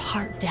 But your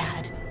heart,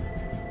 Dad.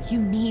 You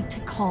need to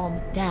calm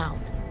down.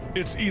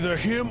 It's either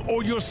him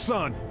or your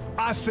son.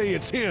 I say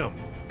it's him.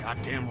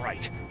 Goddamn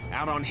right.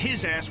 Out on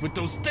his ass with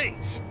those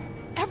things.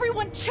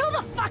 Everyone chill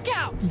the fuck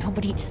out!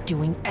 Nobody is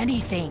doing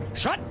anything.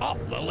 Shut up,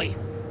 Lily.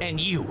 And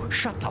you,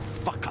 shut the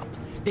fuck up.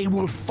 They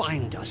will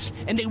find us,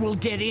 and they will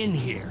get in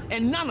here,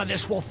 and none of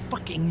this will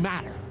fucking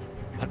matter.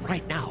 But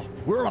right now,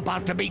 we're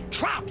about to be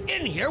trapped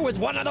in here with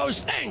one of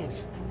those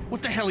things.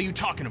 What the hell are you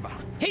talking about?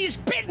 He's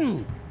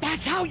bitten!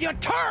 That's how you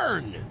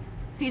turn!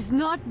 He's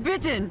not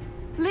bitten.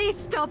 Please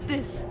stop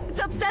this. It's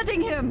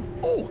upsetting him.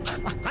 Oh,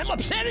 I'm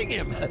upsetting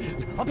him.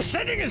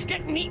 Upsetting is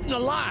getting eaten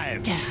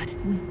alive. Dad,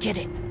 we get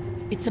it.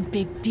 It's a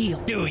big deal.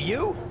 Do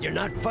you? You're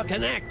not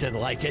fucking acting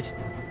like it.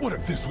 What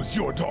if this was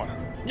your daughter?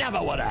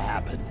 Never would have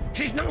happened.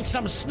 She's not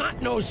some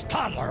snot-nosed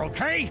toddler,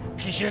 okay?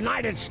 She's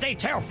United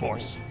States Air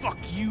Force. Fuck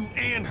you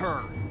and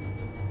her.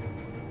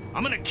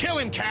 I'm gonna kill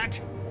him,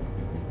 Cat.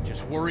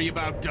 Just worry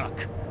about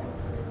Duck.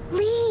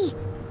 Lee!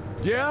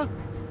 Yeah?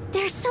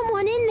 There's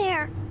someone in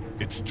there.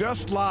 It's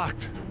just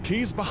locked.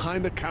 Key's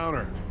behind the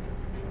counter.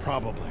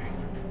 Probably.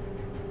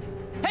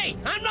 Hey,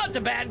 I'm not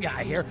the bad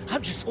guy here.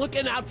 I'm just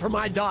looking out for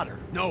my daughter.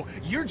 No,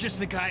 you're just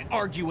the guy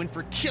arguing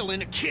for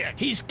killing a kid.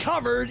 He's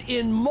covered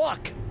in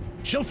muck.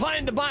 She'll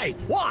find the bite.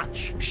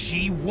 Watch.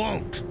 She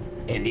won't.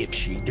 And if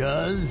she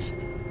does,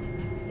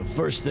 the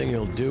first thing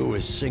he'll do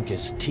is sink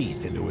his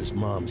teeth into his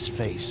mom's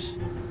face.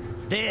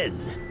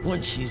 Then,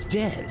 once she's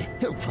dead,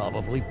 he'll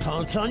probably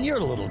pounce on your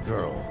little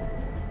girl.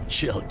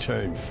 She'll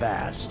turn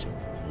fast.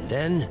 And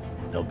then,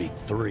 there'll be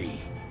 3.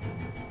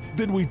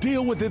 Then we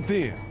deal with it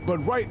then.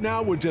 But right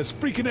now, we're just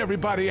freaking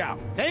everybody out.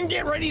 Then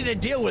get ready to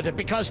deal with it,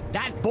 because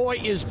that boy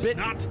is bitten.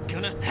 Not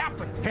gonna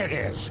happen. It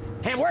is.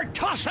 And we're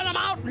tossing him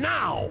out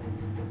now.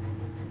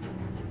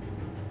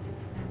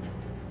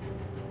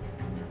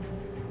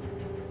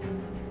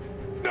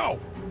 No!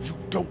 You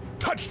don't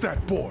touch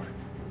that boy!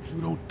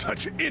 You don't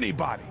touch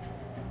anybody!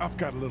 I've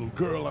got a little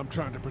girl I'm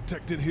trying to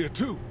protect in here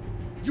too.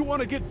 You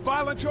wanna get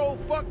violent, you old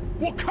fuck?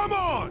 Well, come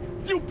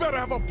on! You better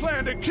have a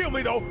plan to kill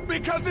me though,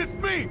 because it's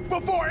me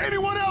before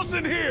anyone else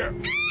in here!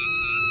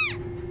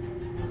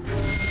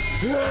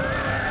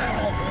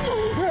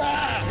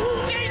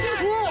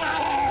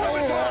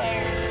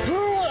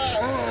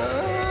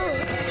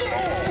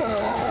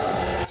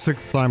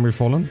 Sixth time we've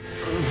fallen.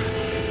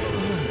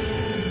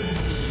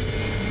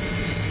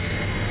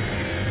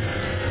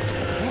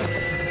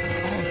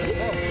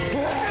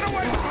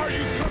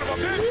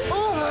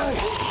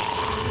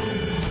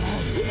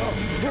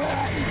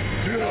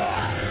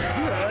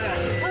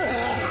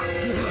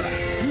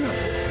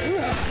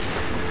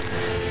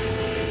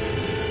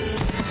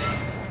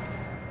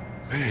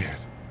 Man.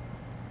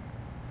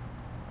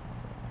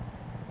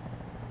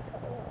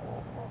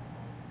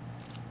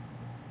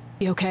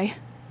 You okay?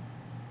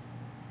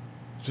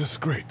 Just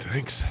great,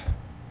 thanks.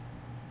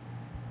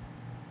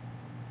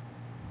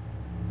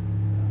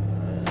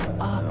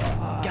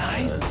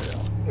 Guys?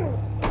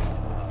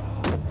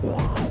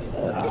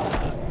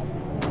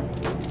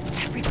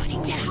 Everybody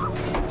down.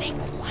 Stay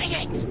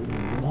quiet.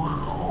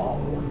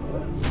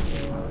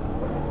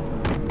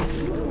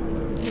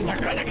 They're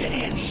gonna get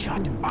in.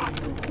 Shut up.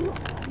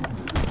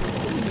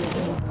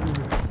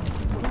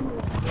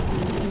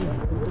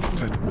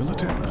 Is that the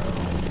military?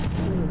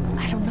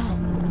 I don't know.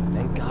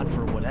 Thank God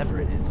for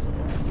whatever it is.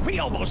 We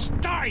almost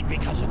died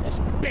because of this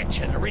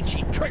bitch and the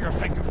Richie trigger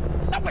finger.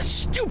 That was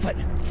stupid.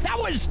 That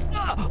was...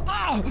 Dad!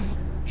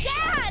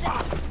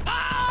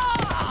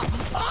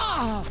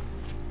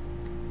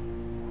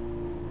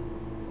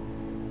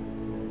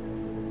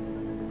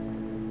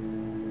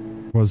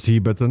 Was he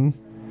bitten?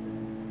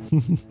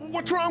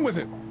 What's wrong with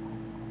him?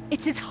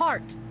 It's his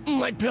heart.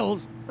 My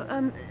pills.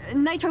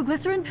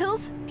 Nitroglycerin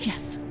pills?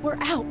 Yes, we're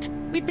out.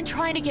 We've been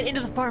trying to get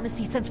into the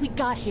pharmacy since we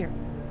got here.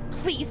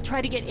 Please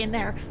try to get in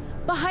there.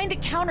 Behind the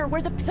counter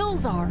where the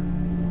pills are.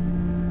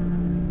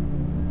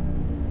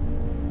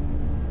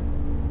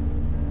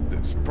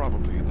 There's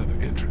probably another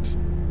entrance.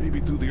 Maybe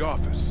through the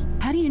office.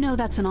 How do you know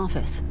that's an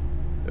office?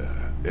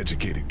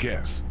 Educated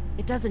guess.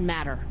 It doesn't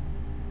matter.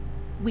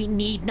 We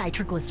need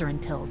nitroglycerin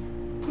pills.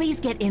 Please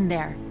get in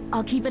there.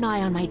 I'll keep an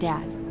eye on my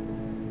dad.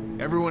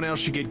 Everyone else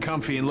should get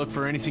comfy and look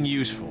for anything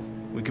useful.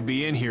 We could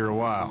be in here a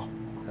while.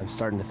 I'm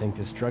starting to think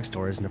this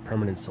drugstore isn't a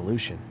permanent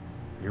solution.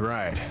 You're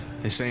right.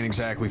 This ain't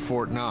exactly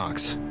Fort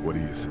Knox. What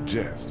do you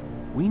suggest?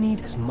 We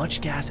need as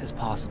much gas as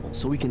possible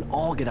so we can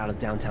all get out of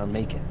downtown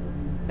Macon.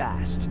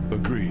 Fast.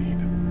 Agreed.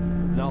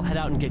 Then I'll head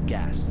out and get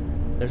gas.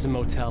 There's a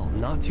motel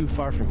not too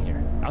far from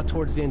here, out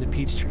towards the end of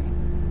Peachtree.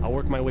 I'll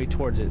work my way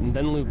towards it and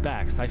then loop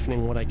back,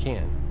 siphoning what I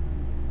can.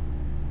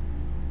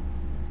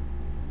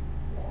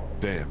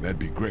 Damn, that'd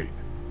be great.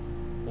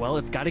 Well,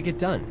 it's gotta get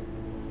done.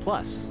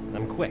 Plus,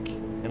 I'm quick,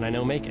 and I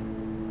know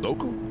Macon.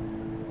 Local?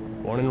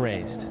 Born and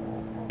raised.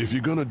 If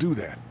you're gonna do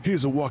that,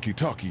 here's a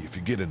walkie-talkie if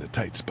you get in a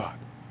tight spot.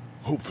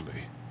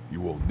 Hopefully,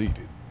 you won't need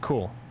it.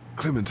 Cool.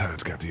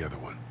 Clementine's got the other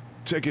one.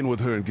 Check in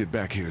with her and get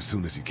back here as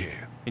soon as you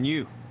can. And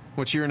you,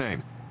 what's your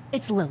name?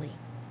 It's Lily.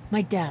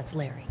 My dad's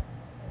Larry.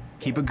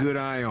 Keep a good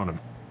eye on him.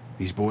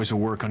 These boys will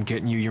work on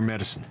getting you your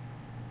medicine.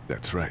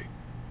 That's right.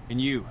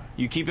 And you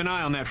keep an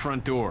eye on that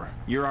front door.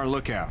 You're our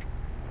lookout.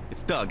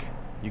 It's Doug.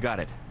 You got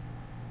it.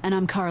 And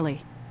I'm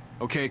Carly.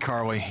 Okay,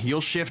 Carly.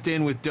 You'll shift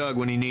in with Doug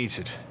when he needs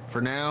it.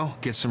 For now,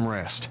 get some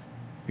rest.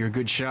 You're a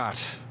good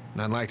shot,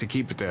 and I'd like to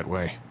keep it that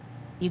way.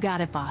 You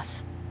got it,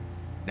 boss.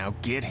 Now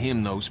get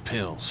him those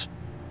pills.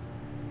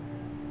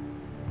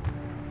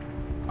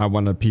 I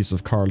want a piece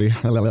of Carly.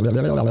 You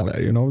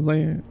know what I'm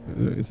saying?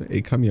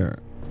 Hey, come here.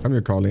 Come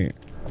here, Carly.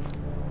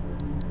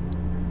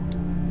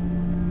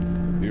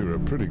 You're a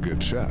pretty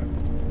good shot.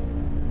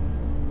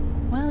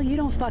 Well, you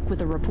don't fuck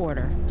with a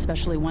reporter,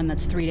 especially one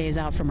that's 3 days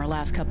out from her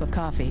last cup of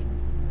coffee.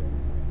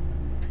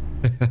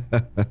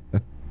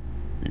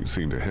 You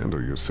seem to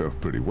handle yourself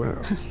pretty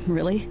well.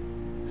 Really?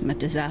 I'm a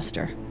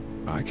disaster.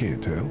 I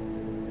can't tell.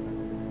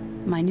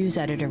 My news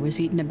editor was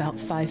eaten about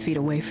 5 feet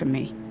away from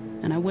me,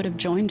 and I would have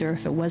joined her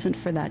if it wasn't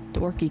for that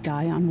dorky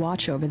guy on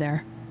watch over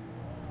there.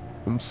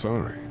 I'm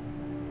sorry.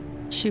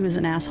 She was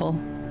an asshole,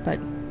 but,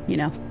 you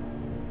know.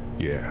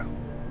 Yeah.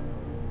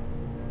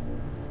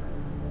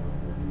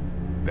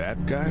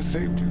 That guy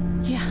saved you?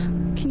 Yeah,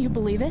 can you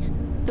believe it?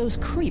 Those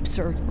creeps,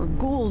 or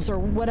ghouls, or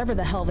whatever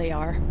the hell they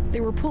are.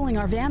 They were pulling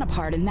our van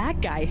apart, and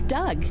that guy,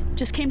 Doug,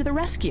 just came to the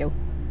rescue.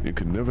 You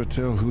can never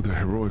tell who the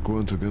heroic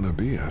ones are gonna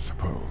be, I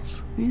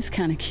suppose. He's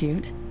kind of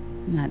cute.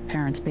 In that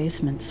parents'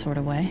 basement sort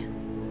of way.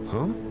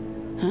 Huh?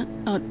 Huh?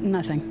 Oh,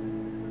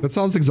 nothing. That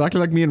sounds exactly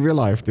like me in real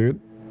life, dude.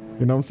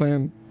 You know what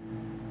I'm saying?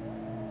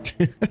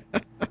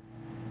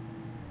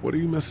 What are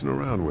you messing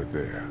around with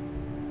there?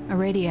 A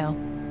radio.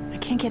 I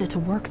can't get it to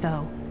work,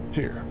 though.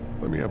 Here,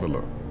 let me have a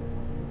look.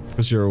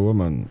 Because you're a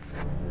woman.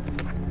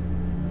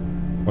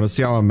 Want to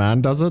see how a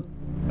man does it?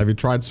 Have you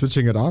tried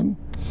switching it on?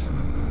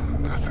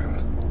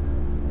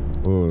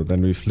 Nothing. Oh,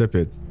 then we flip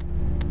it.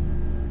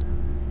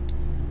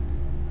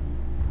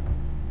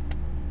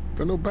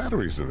 There are no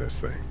batteries in this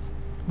thing.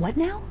 What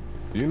now?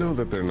 You know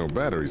that there are no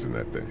batteries in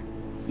that thing.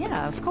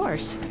 Yeah, of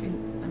course.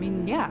 I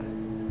mean, yeah.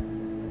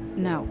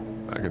 No.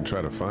 I can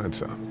try to find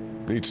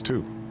some. Needs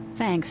two.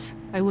 Thanks.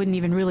 I wouldn't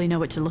even really know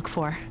what to look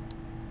for.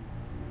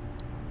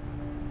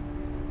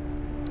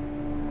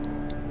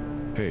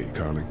 Hey,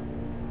 Carly.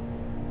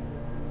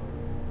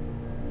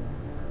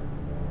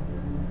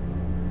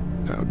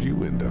 How'd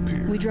you end up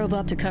here? We drove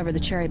up to cover the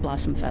Cherry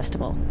Blossom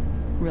Festival.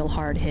 Real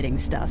hard-hitting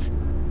stuff.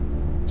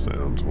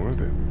 Sounds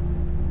worth it.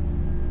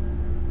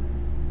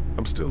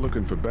 I'm still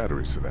looking for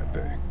batteries for that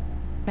thing.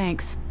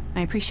 Thanks.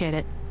 I appreciate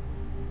it.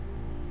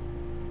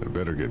 I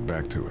better get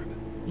back to it.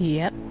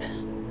 Yep.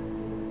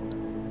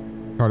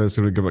 Carter's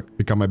gonna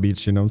become my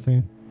beach, you know what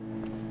I'm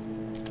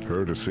saying?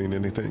 Heard or seen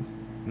anything?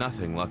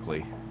 Nothing,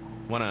 luckily.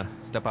 Wanna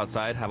step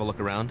outside, have a look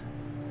around?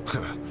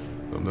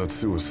 I'm not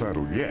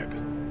suicidal yet.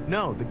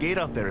 No, the gate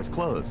out there is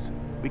closed.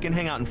 We can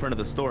hang out in front of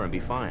the store and be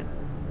fine.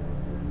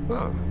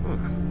 Oh,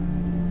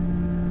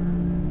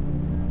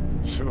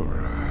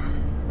 sure,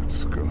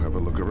 let's go have a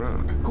look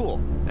around. Cool,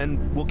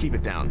 and we'll keep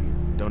it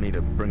down. Don't need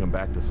to bring them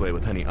back this way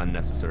with any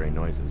unnecessary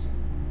noises.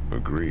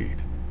 Agreed.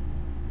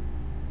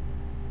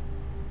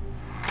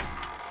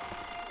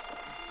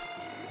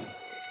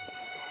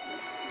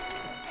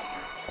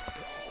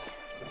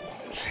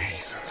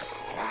 Jesus.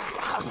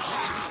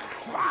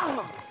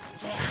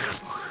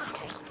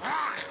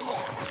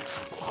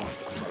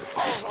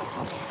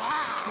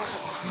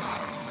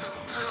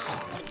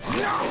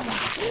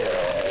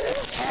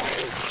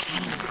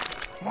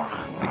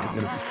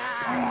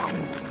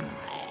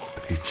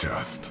 They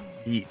just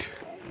eat.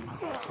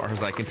 As far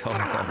as I can tell,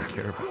 that's all they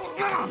care about.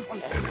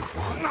 And if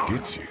one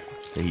gets you,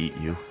 they eat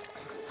you.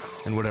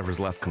 And whatever's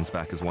left comes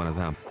back as one of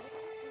them.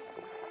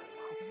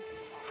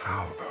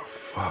 How the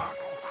fuck?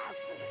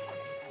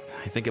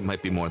 I think it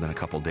might be more than a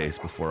couple days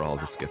before all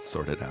this gets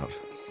sorted out.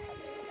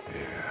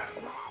 Yeah,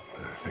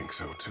 I think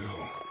so too.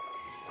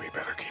 We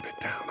better keep it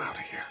down out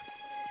of here.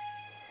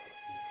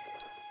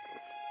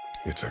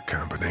 It's a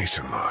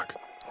combination lock.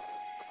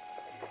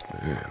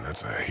 Man,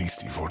 that's a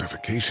hasty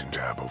fortification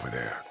job over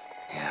there.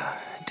 Yeah,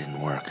 it didn't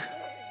work.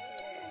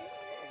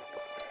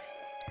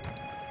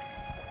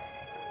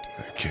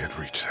 I can't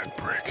reach that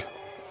brick.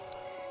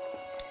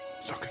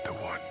 Look at the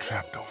one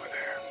trapped over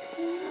there.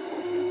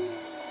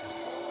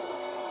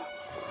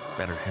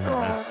 Better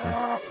handle this,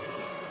 huh?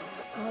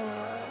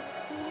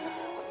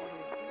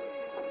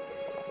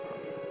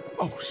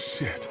 Oh,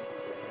 shit.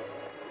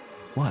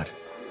 What?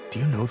 Do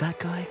you know that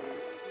guy?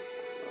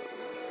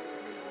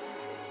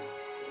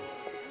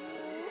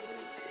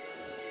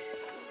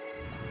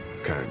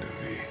 Kind of.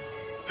 He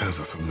has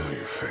a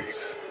familiar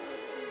face.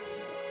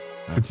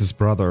 It's his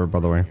brother, by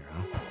the way.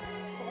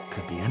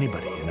 Could be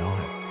anybody, you know?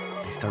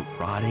 They start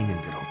rotting and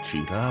get all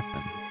chewed up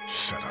and...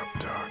 Shut up,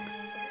 Doug.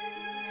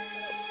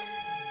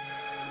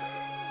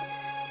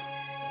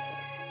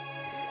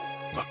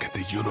 Look at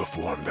the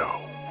uniform,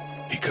 though.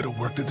 He could have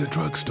worked at the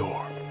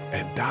drugstore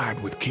and died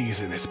with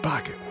keys in his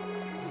pocket.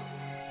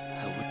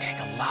 It would take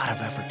a lot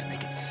of effort to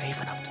make it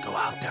safe enough to go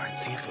out there and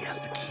see if he has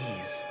the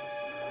keys.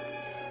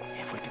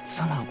 If we could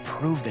somehow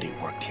prove that he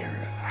worked here,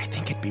 I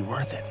think it'd be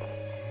worth it.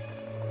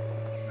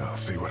 I'll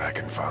see what I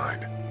can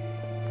find.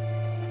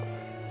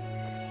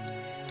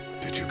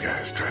 Did you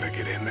guys try to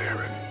get in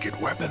there and get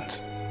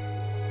weapons?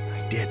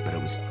 I did, but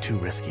it was too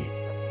risky.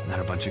 And then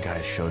a bunch of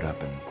guys showed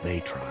up and they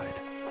tried.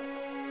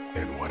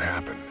 And what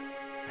happened?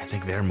 I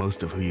think they're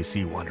most of who you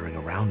see wandering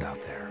around out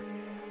there.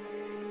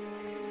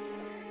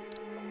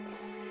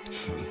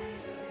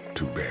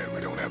 Too bad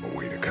we don't have a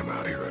way to come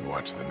out here and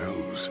watch the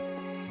news.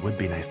 Would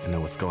be nice to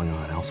know what's going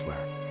on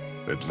elsewhere.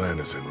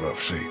 Atlanta's in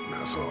rough shape, and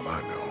that's all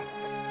I know.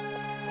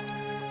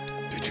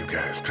 Did you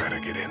guys try to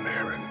get in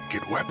there and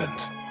get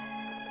weapons?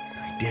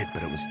 I did,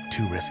 but it was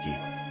too risky.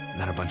 And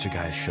then a bunch of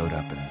guys showed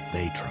up and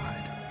they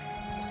tried.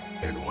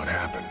 And what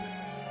happened?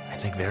 I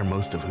think they're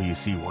most of who you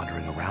see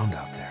wandering around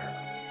out there.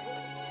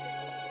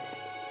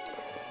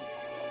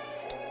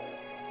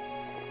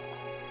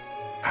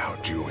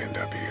 How'd you end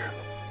up here?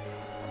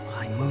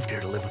 I moved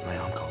here to live with my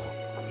uncle.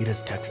 He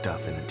does tech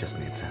stuff and it just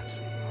made sense.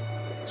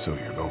 So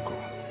you're local.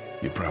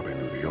 You probably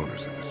knew the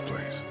owners of this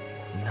place.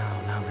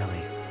 No, not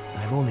really.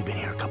 I've only been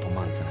here a couple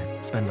months and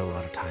I spend a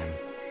lot of time...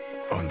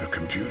 On the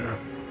computer?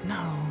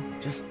 No,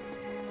 just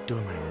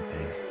doing my own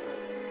thing.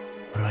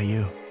 What about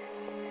you?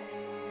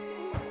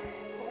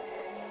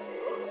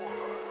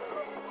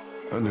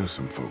 I knew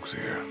some folks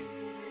here.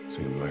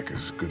 Seemed like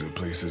as good a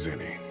place as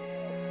any.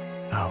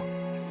 Oh,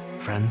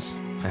 friends?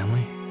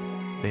 Family?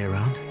 They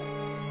around?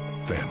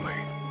 Family,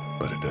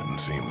 but it doesn't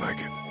seem like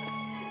it.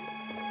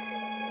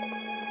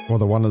 Well,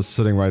 the one is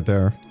sitting right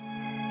there.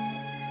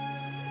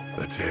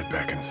 Let's head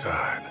back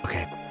inside.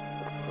 Okay.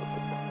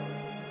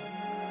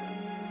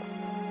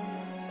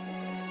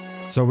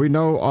 So we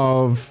know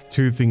of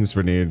two things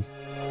we need.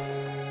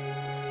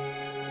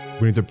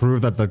 We need to prove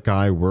that that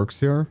guy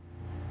works here.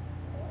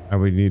 And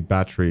we need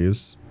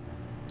batteries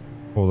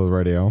for the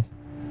radio.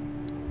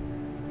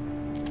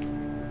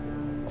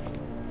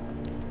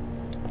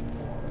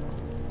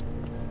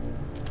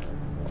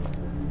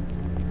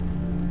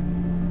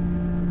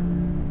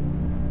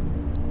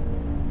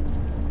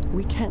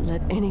 We can't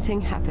let anything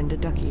happen to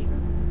Ducky.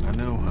 I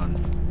know, hun.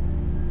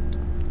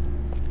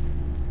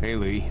 Hey,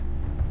 Lee.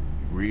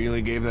 You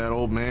really gave that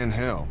old man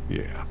hell.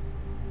 Yeah.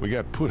 We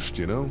got pushed,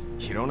 you know?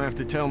 You don't have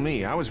to tell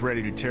me. I was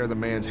ready to tear the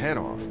man's head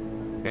off.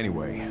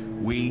 Anyway,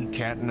 we,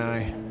 Kat and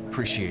I,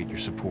 appreciate your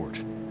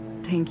support.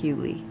 Thank you,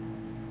 Lee.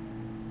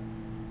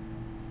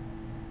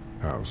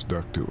 How's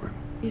Duck doing?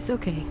 He's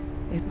okay.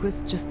 It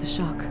was just a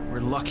shock.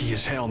 We're lucky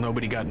as hell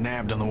nobody got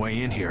nabbed on the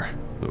way in here.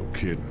 No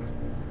kidding.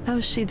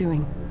 How's she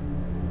doing?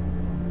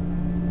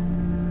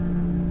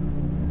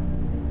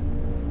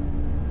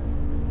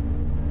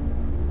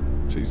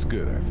 She's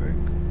good, I think.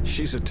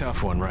 She's a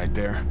tough one right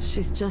there.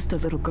 She's just a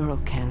little girl,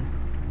 Ken.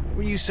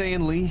 Were you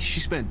saying, Lee, she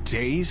spent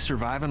days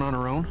surviving on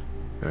her own?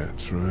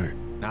 That's right.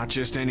 Not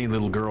just any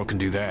little girl can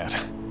do that.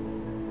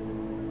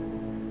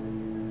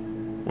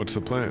 What's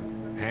the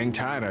plan? Hang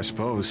tight, I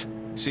suppose.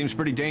 Seems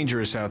pretty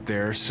dangerous out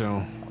there,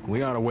 so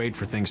we ought to wait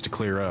for things to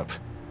clear up.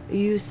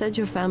 You said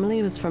your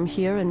family was from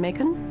here in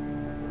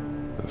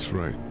Macon? That's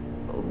right.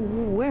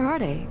 Where are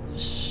they?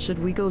 Should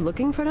we go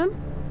looking for them?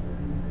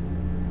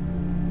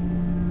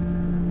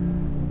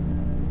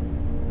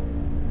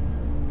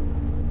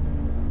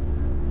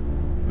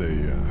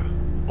 They,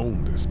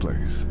 own this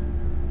place.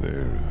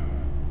 They're,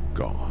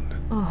 gone.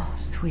 Oh,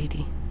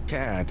 sweetie.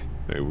 Kat.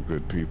 They were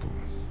good people.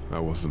 I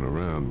wasn't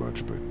around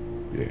much, but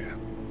yeah,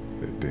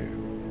 they're dead.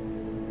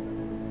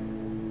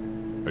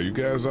 Are you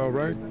guys all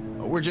right?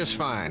 We're just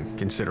fine,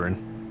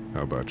 considering.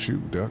 How about you,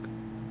 Duck?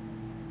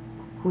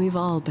 We've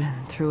all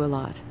been through a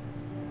lot.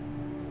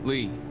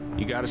 Lee,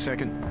 you got a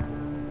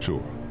second?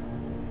 Sure.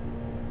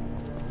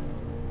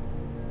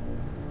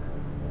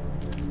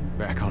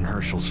 Back on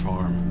Herschel's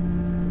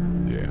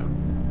farm. Yeah.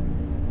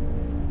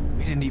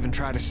 We didn't even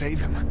try to save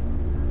him.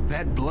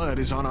 That blood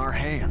is on our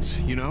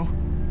hands, you know?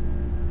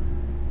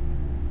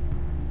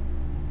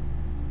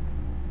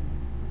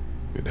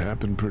 It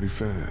happened pretty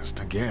fast.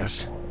 I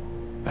guess.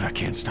 But I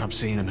can't stop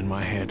seeing him in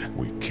my head.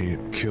 We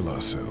can't kill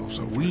ourselves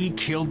over We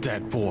killed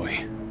that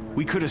boy.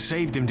 We could have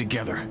saved him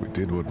together. We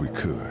did what we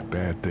could.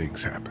 Bad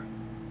things happen.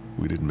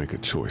 We didn't make a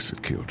choice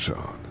that killed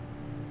Sean.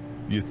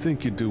 You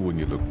think you do when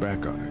you look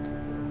back on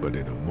it, but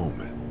in a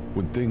moment,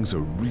 when things are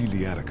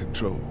really out of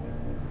control,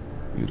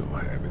 you don't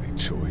have any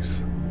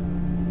choice.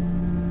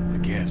 I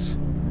guess.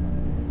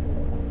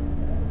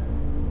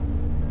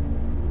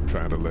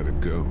 Try to let it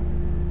go.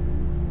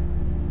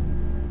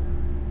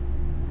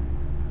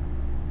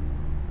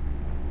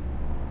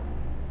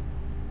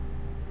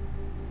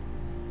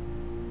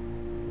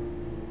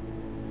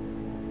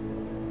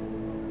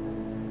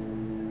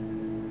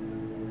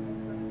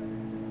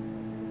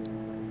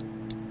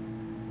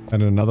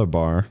 And another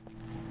bar.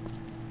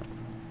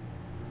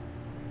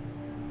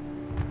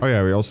 Oh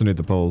yeah, we also need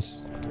the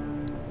pulse.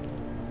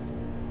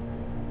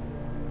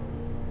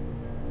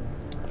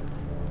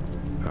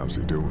 How's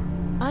he doing?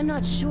 I'm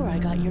not sure I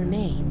got your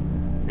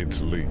name.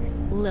 It's Lee.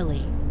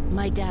 Lily.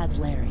 My dad's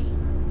Larry.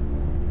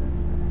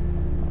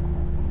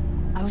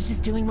 I was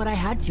just doing what I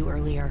had to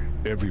earlier.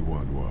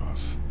 Everyone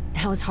was.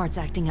 Now his heart's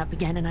acting up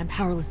again and I'm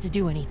powerless to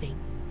do anything.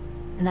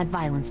 And that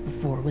violence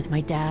before with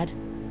my dad,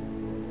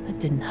 that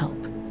didn't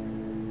help.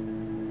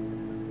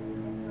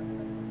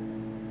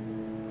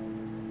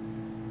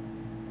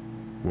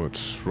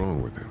 What's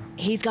wrong with him?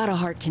 He's got a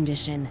heart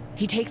condition.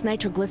 He takes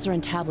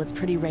nitroglycerin tablets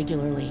pretty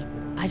regularly.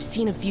 I've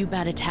seen a few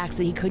bad attacks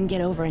that he couldn't get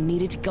over and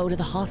needed to go to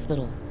the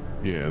hospital.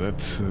 Yeah,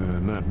 that's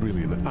not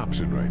really an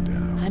option right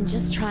now. I'm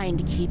just trying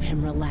to keep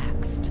him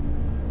relaxed.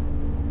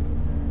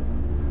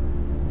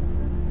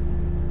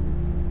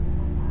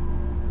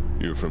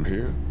 You're from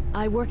here?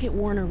 I work at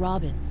Warner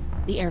Robins,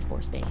 the Air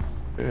Force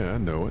Base. Yeah, I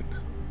know it.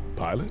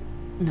 Pilot?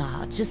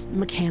 Nah, just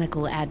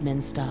mechanical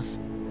admin stuff.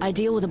 I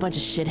deal with a bunch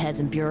of shitheads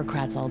and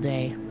bureaucrats all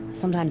day.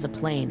 Sometimes a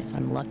plane, if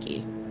I'm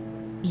lucky.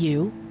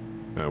 You?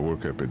 I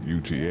work up at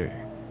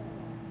UGA.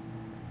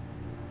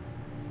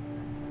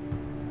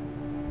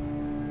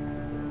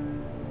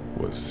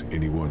 Was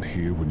anyone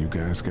here when you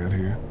guys got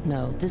here?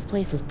 No, this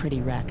place was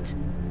pretty wrecked.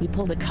 We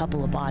pulled a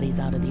couple of bodies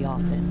out of the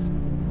office.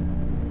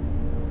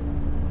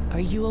 Are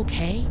you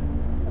okay?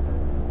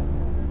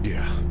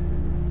 Yeah,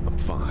 I'm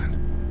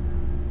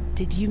fine.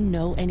 Did you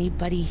know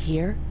anybody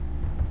here?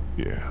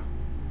 Yeah,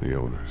 the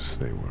owners,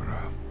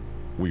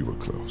 we were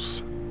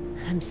close.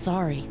 I'm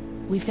sorry.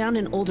 We found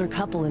an older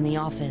couple in the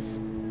office.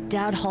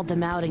 Dad hauled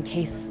them out in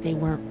case they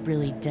weren't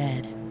really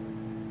dead.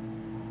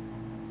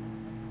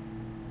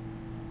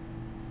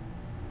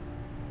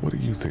 What do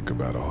you think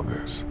about all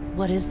this?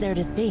 What is there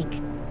to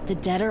think? The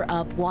dead are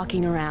up,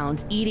 walking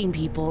around, eating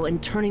people,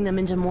 and turning them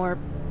into more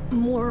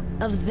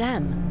of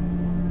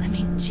them. I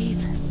mean,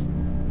 Jesus.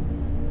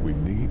 We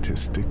need to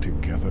stick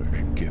together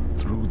and get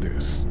through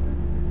this.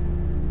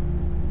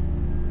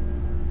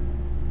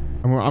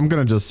 I'm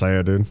gonna just say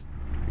it, dude.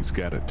 He's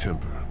got a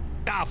temper.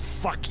 Ah,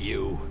 fuck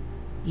you.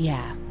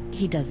 Yeah,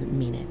 he doesn't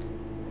mean it.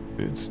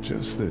 It's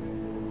just that...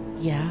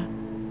 Yeah?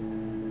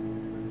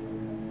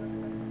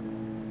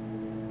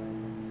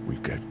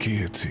 We've got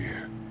kids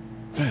here.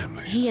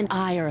 Family. He and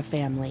I are a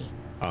family.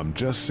 I'm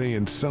just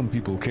saying some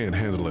people can't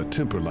handle a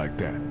temper like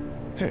that.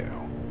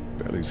 Hell,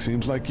 barely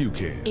seems like you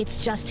can.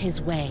 It's just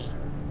his way.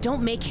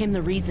 Don't make him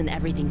the reason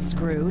everything's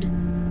screwed.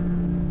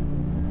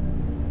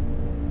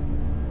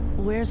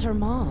 Where's her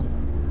mom?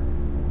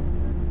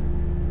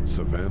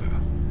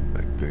 Savannah,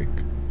 I think.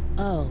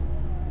 Oh,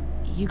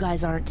 you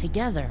guys aren't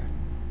together.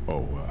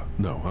 Oh,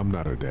 no, I'm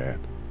not her dad.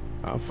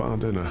 I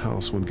found her in a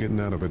house when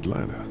getting out of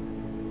Atlanta.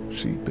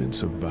 She'd been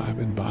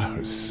surviving by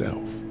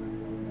herself.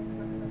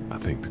 I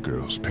think the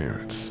girl's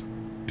parents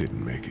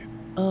didn't make it.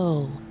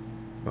 Oh.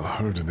 I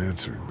heard an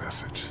answering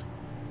message.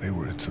 They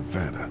were in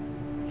Savannah.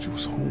 She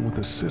was home with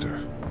a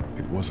sitter.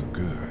 It wasn't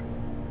good.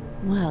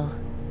 Well,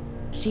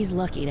 she's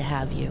lucky to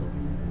have you.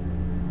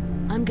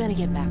 I'm gonna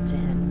get back to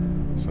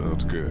him.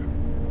 Sounds good.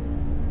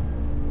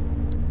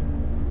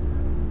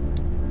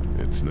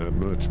 It's not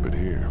much, but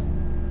here.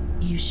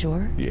 You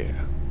sure?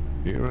 Yeah.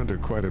 You're under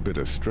quite a bit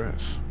of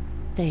stress.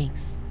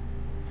 Thanks.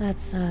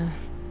 That's,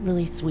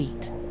 really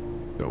sweet.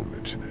 Don't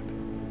mention it.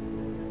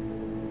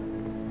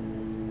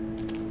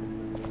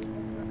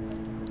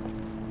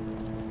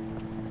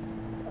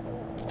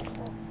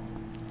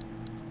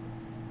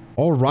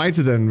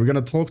 Alrighty then, we're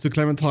gonna talk to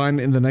Clementine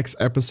in the next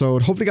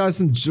episode. Hopefully you guys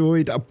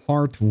enjoyed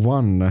part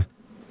 1.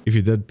 If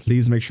you did,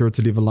 please make sure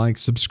to leave a like,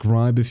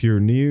 subscribe if you're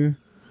new,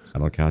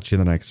 and I'll catch you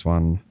in the next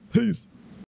one. Peace!